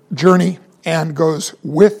their journey and goes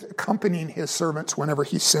with accompanying his servants whenever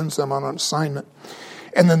he sends them on an assignment.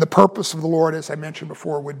 And then the purpose of the Lord, as I mentioned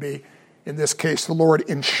before, would be, in this case, the Lord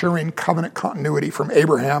ensuring covenant continuity from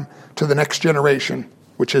Abraham to the next generation,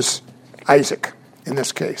 which is Isaac in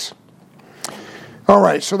this case. All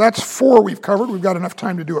right, so that's 4 we've covered. We've got enough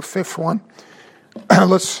time to do a 5th one.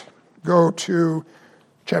 Let's go to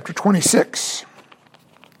chapter 26.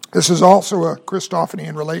 This is also a Christophany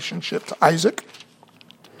in relationship to Isaac.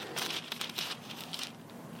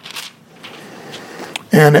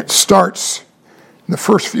 And it starts in the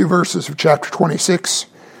first few verses of chapter 26.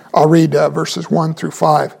 I'll read verses 1 through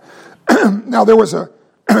 5. Now there was a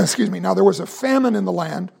famine in the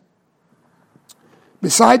land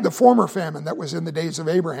beside the former famine that was in the days of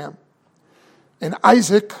Abraham. And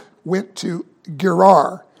Isaac went to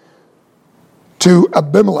Gerar, to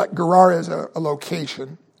Abimelech. Gerar is a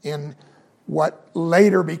location in what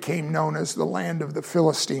later became known as the land of the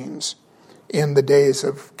Philistines in the days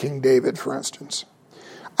of King David, for instance.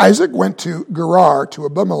 Isaac went to Gerar, to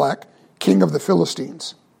Abimelech, king of the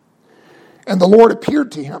Philistines. And the Lord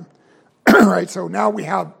appeared to him. Right, so now we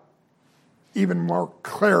have even more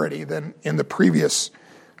clarity than in the previous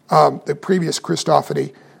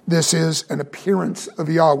Christophany. This is an appearance of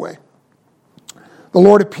Yahweh. The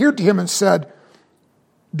Lord appeared to him and said,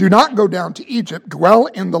 "Do not go down to Egypt. Dwell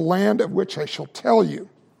in the land of which I shall tell you.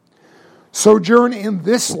 Sojourn in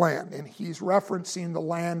this land. And he's referencing the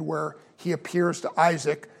land where he appears to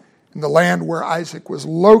Isaac. And the land where Isaac was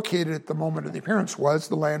located at the moment of the appearance was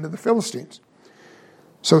the land of the Philistines.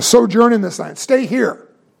 So sojourn in this land. Stay here.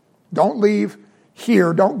 Don't leave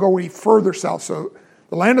here. Don't go any further south. So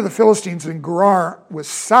the land of the Philistines in Gerar was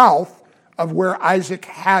south of where Isaac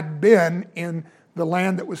had been in the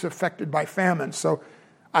land that was affected by famine. So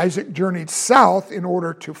Isaac journeyed south in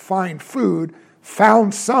order to find food,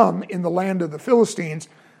 found some in the land of the Philistines,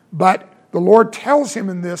 but the Lord tells him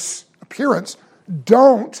in this appearance,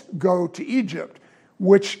 don't go to Egypt,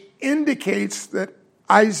 which indicates that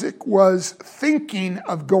Isaac was thinking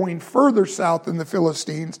of going further south in the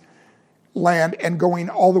Philistines land and going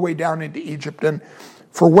all the way down into Egypt. And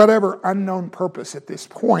for whatever unknown purpose at this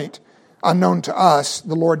point, unknown to us,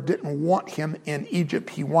 the Lord didn't want him in Egypt.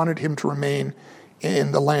 He wanted him to remain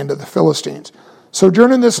in the land of the Philistines.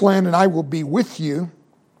 Sojourn in this land, and I will be with you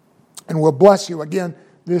and will bless you. Again,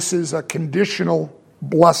 this is a conditional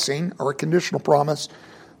blessing or a conditional promise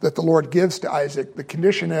that the Lord gives to Isaac. The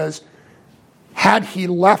condition is, had he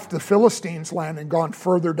left the Philistines' land and gone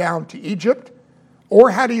further down to Egypt,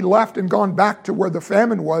 or had he left and gone back to where the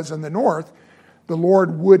famine was in the north, the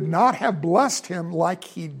Lord would not have blessed him like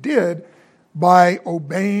he did by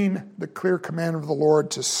obeying the clear command of the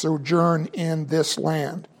Lord to sojourn in this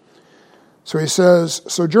land. So he says,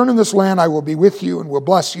 sojourn in this land, I will be with you and will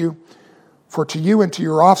bless you. For to you and to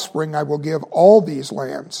your offspring I will give all these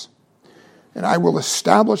lands. And I will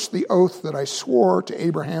establish the oath that I swore to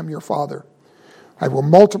Abraham your father. I will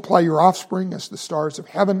multiply your offspring as the stars of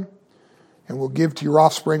heaven, and will give to your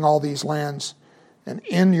offspring all these lands. And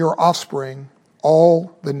in your offspring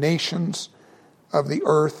all the nations of the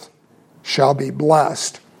earth shall be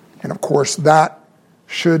blessed. And of course that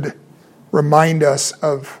should remind us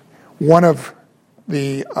of one of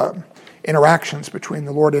the interactions between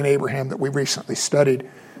the Lord and Abraham that we recently studied,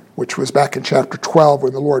 which was back in chapter 12,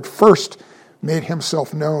 when the Lord first made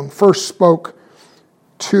himself known, first spoke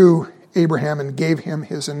to Abraham and gave him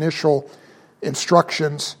his initial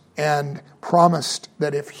instructions and promised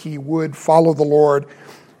that if he would follow the Lord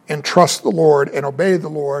and trust the Lord and obey the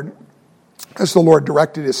Lord as the Lord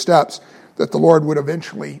directed his steps, that the Lord would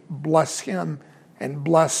eventually bless him and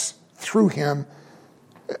bless through him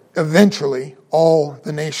eventually all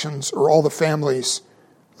the nations or all the families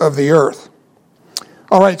of the earth.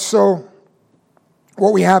 All right, so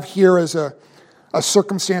what we have here is a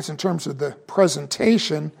circumstance in terms of the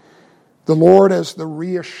presentation, the Lord as the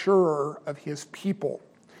reassurer of his people.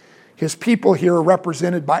 His people here are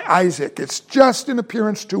represented by Isaac. It's just in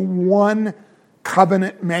appearance to one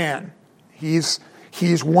covenant man. He's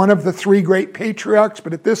one of the three great patriarchs,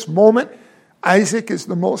 but at this moment, Isaac is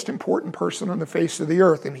the most important person on the face of the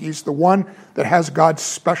earth, and he's the one that has God's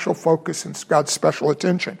special focus and God's special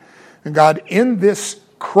attention. And God, in this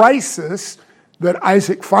crisis that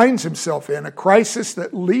Isaac finds himself in, a crisis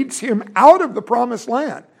that leads him out of the promised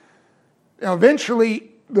land. Now,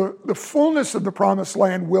 eventually, the fullness of the promised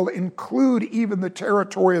land will include even the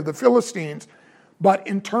territory of the Philistines, but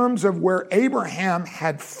in terms of where Abraham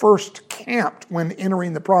had first camped when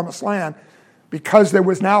entering the promised land, because there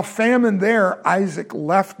was now famine there, Isaac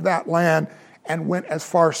left that land and went as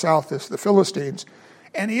far south as the Philistines.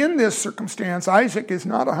 And in this circumstance, Isaac is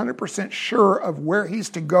not 100% sure of where he's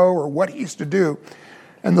to go or what he's to do.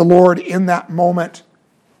 And the Lord, in that moment,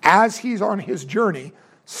 as he's on his journey,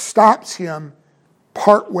 stops him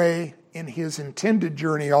partway in his intended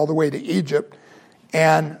journey all the way to Egypt,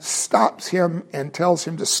 and stops him and tells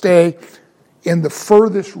him to stay in the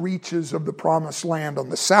furthest reaches of the promised land on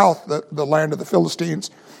the south, the land of the Philistines.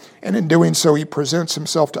 And in doing so, he presents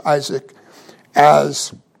himself to Isaac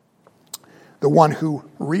as the one who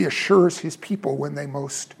reassures his people when they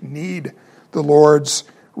most need the Lord's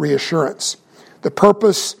reassurance. The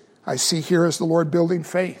purpose I see here is the Lord building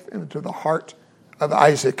faith into the heart of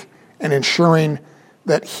Isaac and ensuring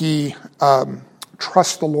that he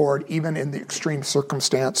trusts the Lord even in the extreme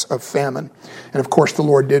circumstance of famine. And of course, the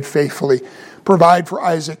Lord did faithfully provide for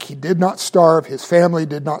Isaac. He did not starve. His family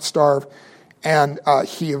did not starve. And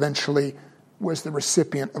he eventually was the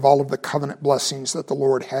recipient of all of the covenant blessings that the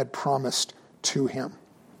Lord had promised to him.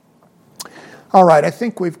 All right, I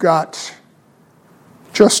think we've got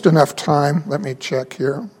just enough time. Let me check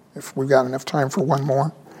here if we've got enough time for one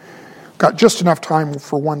more. Got just enough time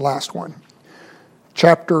for one last one.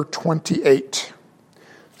 Chapter 28.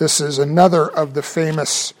 This is another of the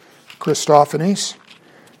famous Christophanies.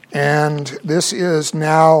 And this is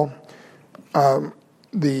now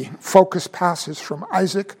the focus passes from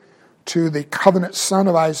Isaac to the covenant son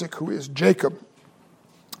of Isaac, who is Jacob.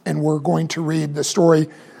 And we're going to read the story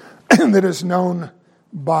that is known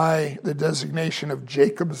by the designation of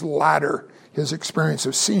Jacob's ladder, his experience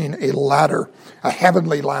of seeing a ladder, a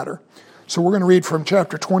heavenly ladder. So we're going to read from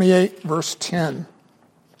chapter 28, verse 10.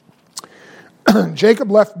 Jacob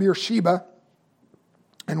left Beersheba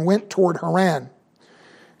and went toward Haran.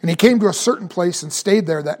 And he came to a certain place and stayed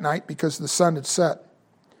there that night because the sun had set.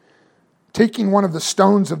 Taking one of the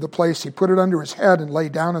stones of the place, he put it under his head and lay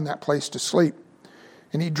down in that place to sleep.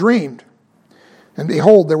 And he dreamed. And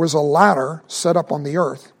behold, there was a ladder set up on the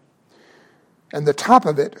earth, and the top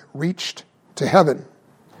of it reached to heaven.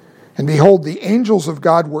 And behold, the angels of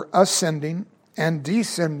God were ascending and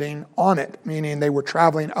descending on it, meaning they were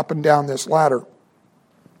traveling up and down this ladder.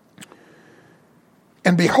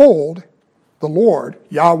 And behold, the Lord,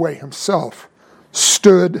 Yahweh himself,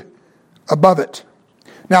 stood above it.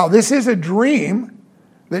 Now, this is a dream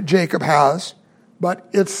that Jacob has, but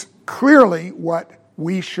it's clearly what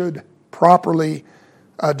we should properly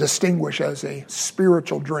distinguish as a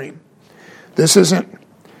spiritual dream. This isn't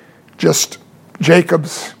just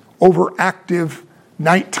Jacob's overactive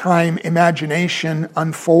nighttime imagination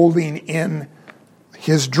unfolding in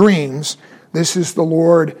his dreams. This is the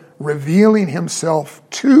Lord revealing himself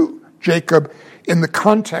to Jacob in the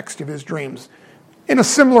context of his dreams. In a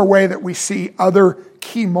similar way that we see other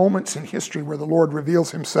key moments in history where the Lord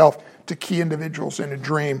reveals himself to key individuals in a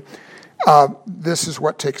dream, this is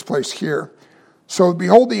what takes place here. So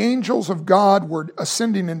behold, the angels of God were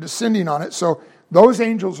ascending and descending on it. So those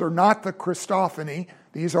angels are not the Christophany.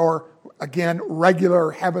 These are, again,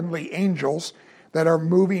 regular heavenly angels that are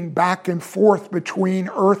moving back and forth between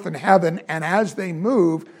earth and heaven. And as they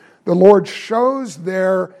move, the Lord shows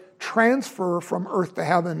their transfer from earth to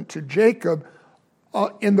heaven to Jacob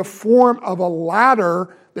in the form of a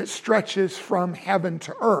ladder that stretches from heaven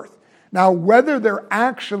to earth. Now, whether there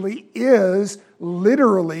actually is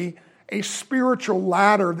literally a spiritual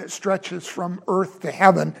ladder that stretches from earth to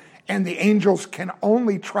heaven, and the angels can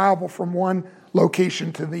only travel from one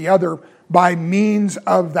location to the other by means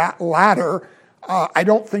of that ladder, I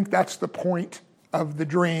don't think that's the point of the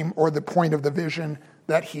dream or the point of the vision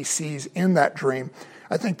that he sees in that dream.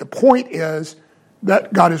 I think the point is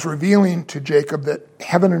that God is revealing to Jacob that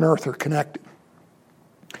heaven and earth are connected,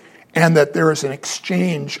 and that there is an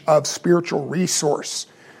exchange of spiritual resource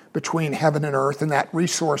between heaven and earth, and that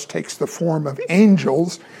resource takes the form of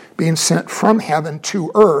angels being sent from heaven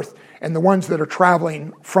to earth, and the ones that are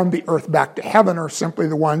traveling from the earth back to heaven are simply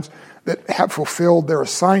the ones that have fulfilled their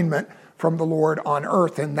assignment from the Lord on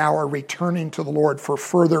earth and now are returning to the Lord for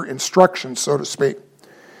further instruction, so to speak.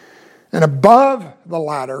 And above the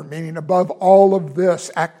ladder, meaning above all of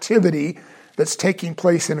this activity that's taking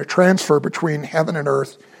place in a transfer between heaven and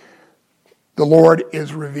earth, the Lord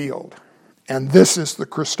is revealed. And this is the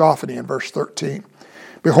Christophany in verse 13.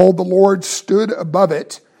 Behold, the Lord stood above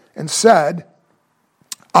it and said,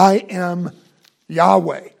 I am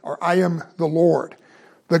Yahweh, or I am the Lord,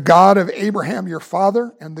 the God of Abraham your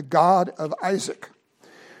father and the God of Isaac.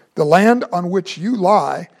 The land on which you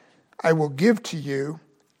lie I will give to you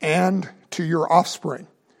and to your offspring.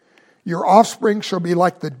 Your offspring shall be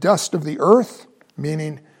like the dust of the earth,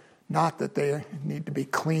 meaning not that they need to be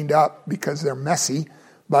cleaned up because they're messy,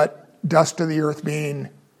 but dust of the earth being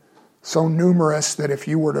so numerous that if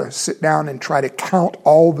you were to sit down and try to count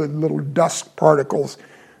all the little dust particles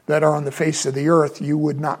that are on the face of the earth, you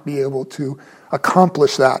would not be able to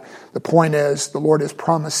accomplish that. The point is, the Lord is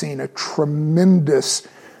promising a tremendous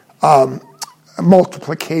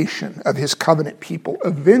multiplication of his covenant people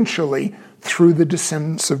eventually through the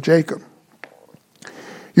descendants of Jacob.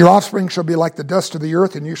 Your offspring shall be like the dust of the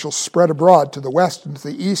earth, and you shall spread abroad to the west and to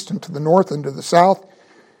the east and to the north and to the south,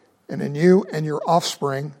 and in you and your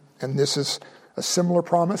offspring. And this is a similar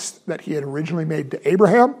promise that he had originally made to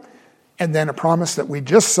Abraham, and then a promise that we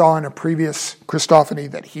just saw in a previous Christophany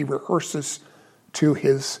that he rehearses to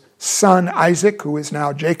his son Isaac, who is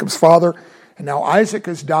now Jacob's father. And now Isaac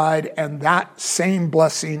has died, and that same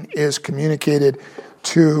blessing is communicated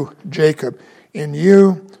to Jacob. In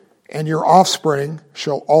you and your offspring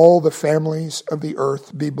shall all the families of the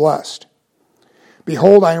earth be blessed.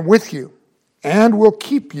 Behold, I am with you, and will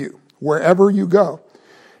keep you wherever you go,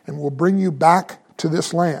 and will bring you back to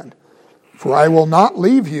this land. For I will not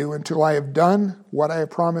leave you until I have done what I have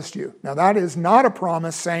promised you. Now that is not a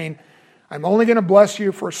promise saying, I'm only going to bless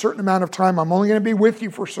you for a certain amount of time. I'm only going to be with you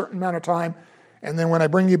for a certain amount of time. And then when I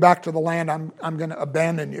bring you back to the land, I'm going to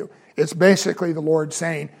abandon you. It's basically the Lord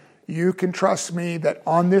saying, you can trust me that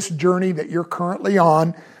on this journey that you're currently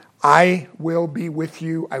on, I will be with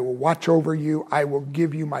you. I will watch over you. I will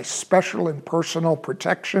give you my special and personal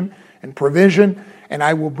protection and provision, and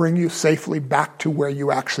I will bring you safely back to where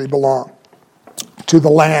you actually belong, to the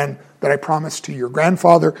land that I promised to your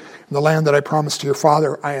grandfather, and the land that I promised to your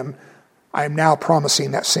father, I am now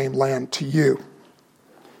promising that same land to you.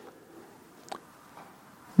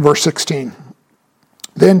 Verse 16.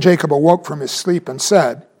 Then Jacob awoke from his sleep and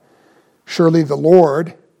said, surely the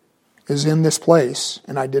Lord is in this place,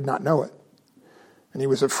 and I did not know it. And he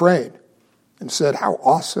was afraid and said, how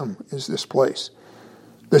awesome is this place?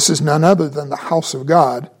 This is none other than the house of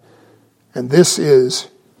God, and this is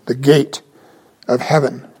the gate of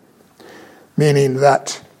heaven. Meaning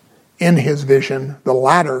that in his vision, the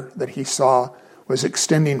ladder that he saw was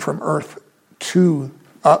extending from earth to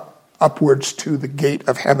upwards to the gate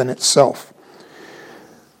of heaven itself.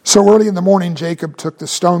 So early in the morning, Jacob took the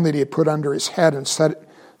stone that he had put under his head and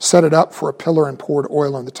set it up for a pillar and poured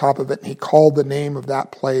oil on the top of it. And he called the name of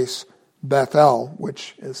that place Bethel,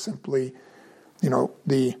 which is simply,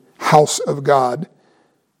 the house of God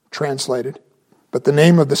translated. But the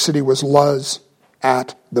name of the city was Luz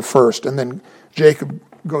at the first. And then Jacob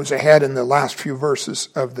goes ahead in the last few verses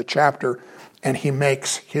of the chapter, and he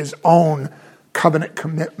makes his own covenant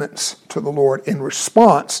commitments to the Lord in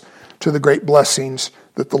response to the great blessings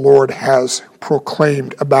that the Lord has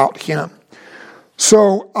proclaimed about him.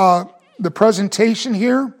 So the presentation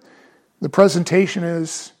is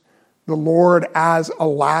the Lord as a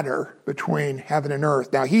ladder between heaven and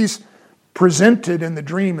earth. Now he's presented in the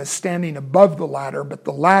dream as standing above the ladder, but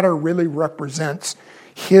the ladder really represents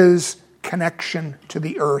his connection to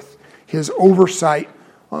the earth, his oversight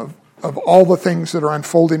of all the things that are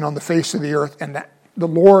unfolding on the face of the earth, and that the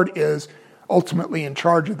Lord is ultimately in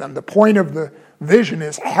charge of them. The point of the vision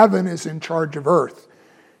is heaven is in charge of earth,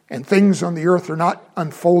 and things on the earth are not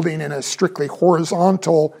unfolding in a strictly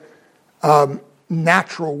horizontal,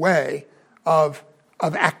 natural way of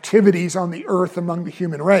activities on the earth among the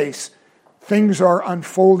human race. Things are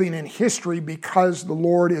unfolding in history because the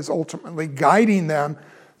Lord is ultimately guiding them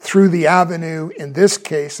through the avenue, in this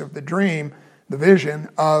case of the dream, the vision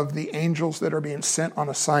of the angels that are being sent on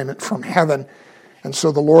assignment from heaven. And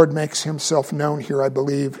so the Lord makes himself known here, I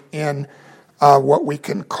believe, in what we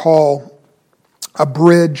can call a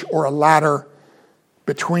bridge or a ladder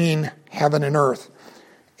between heaven and earth.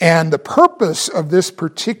 And the purpose of this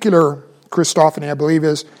particular Christophany, I believe,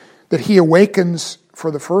 is that he awakens for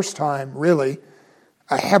the first time, really,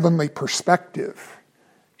 a heavenly perspective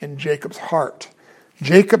in Jacob's heart.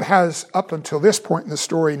 Jacob has, up until this point in the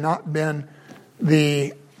story, not been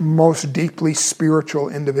the most deeply spiritual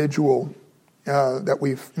individual that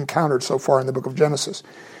we've encountered so far in the book of Genesis.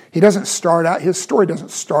 His story doesn't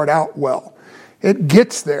start out well. It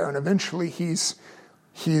gets there, and eventually he's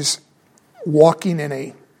walking in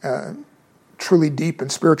a truly deep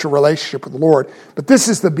and spiritual relationship with the Lord. But this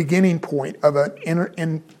is the beginning point of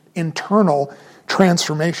an internal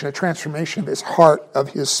transformation, a transformation of his heart, of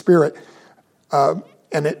his spirit.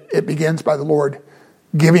 And it begins by the Lord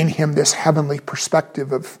giving him this heavenly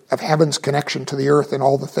perspective of heaven's connection to the earth and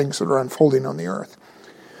all the things that are unfolding on the earth.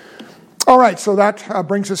 All right, so that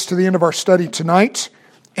brings us to the end of our study tonight.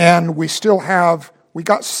 And we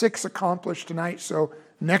got 6 accomplished tonight. So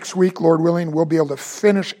next week, Lord willing, we'll be able to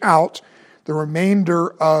finish out the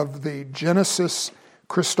remainder of the Genesis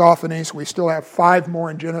Christophanies. We still have 5 more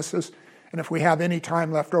in Genesis. And if we have any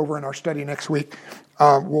time left over in our study next week,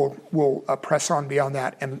 we'll press on beyond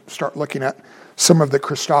that and start looking at some of the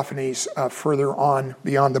Christophanies further on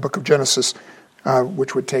beyond the book of Genesis,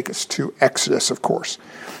 which would take us to Exodus, of course.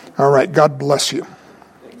 All right, God bless you.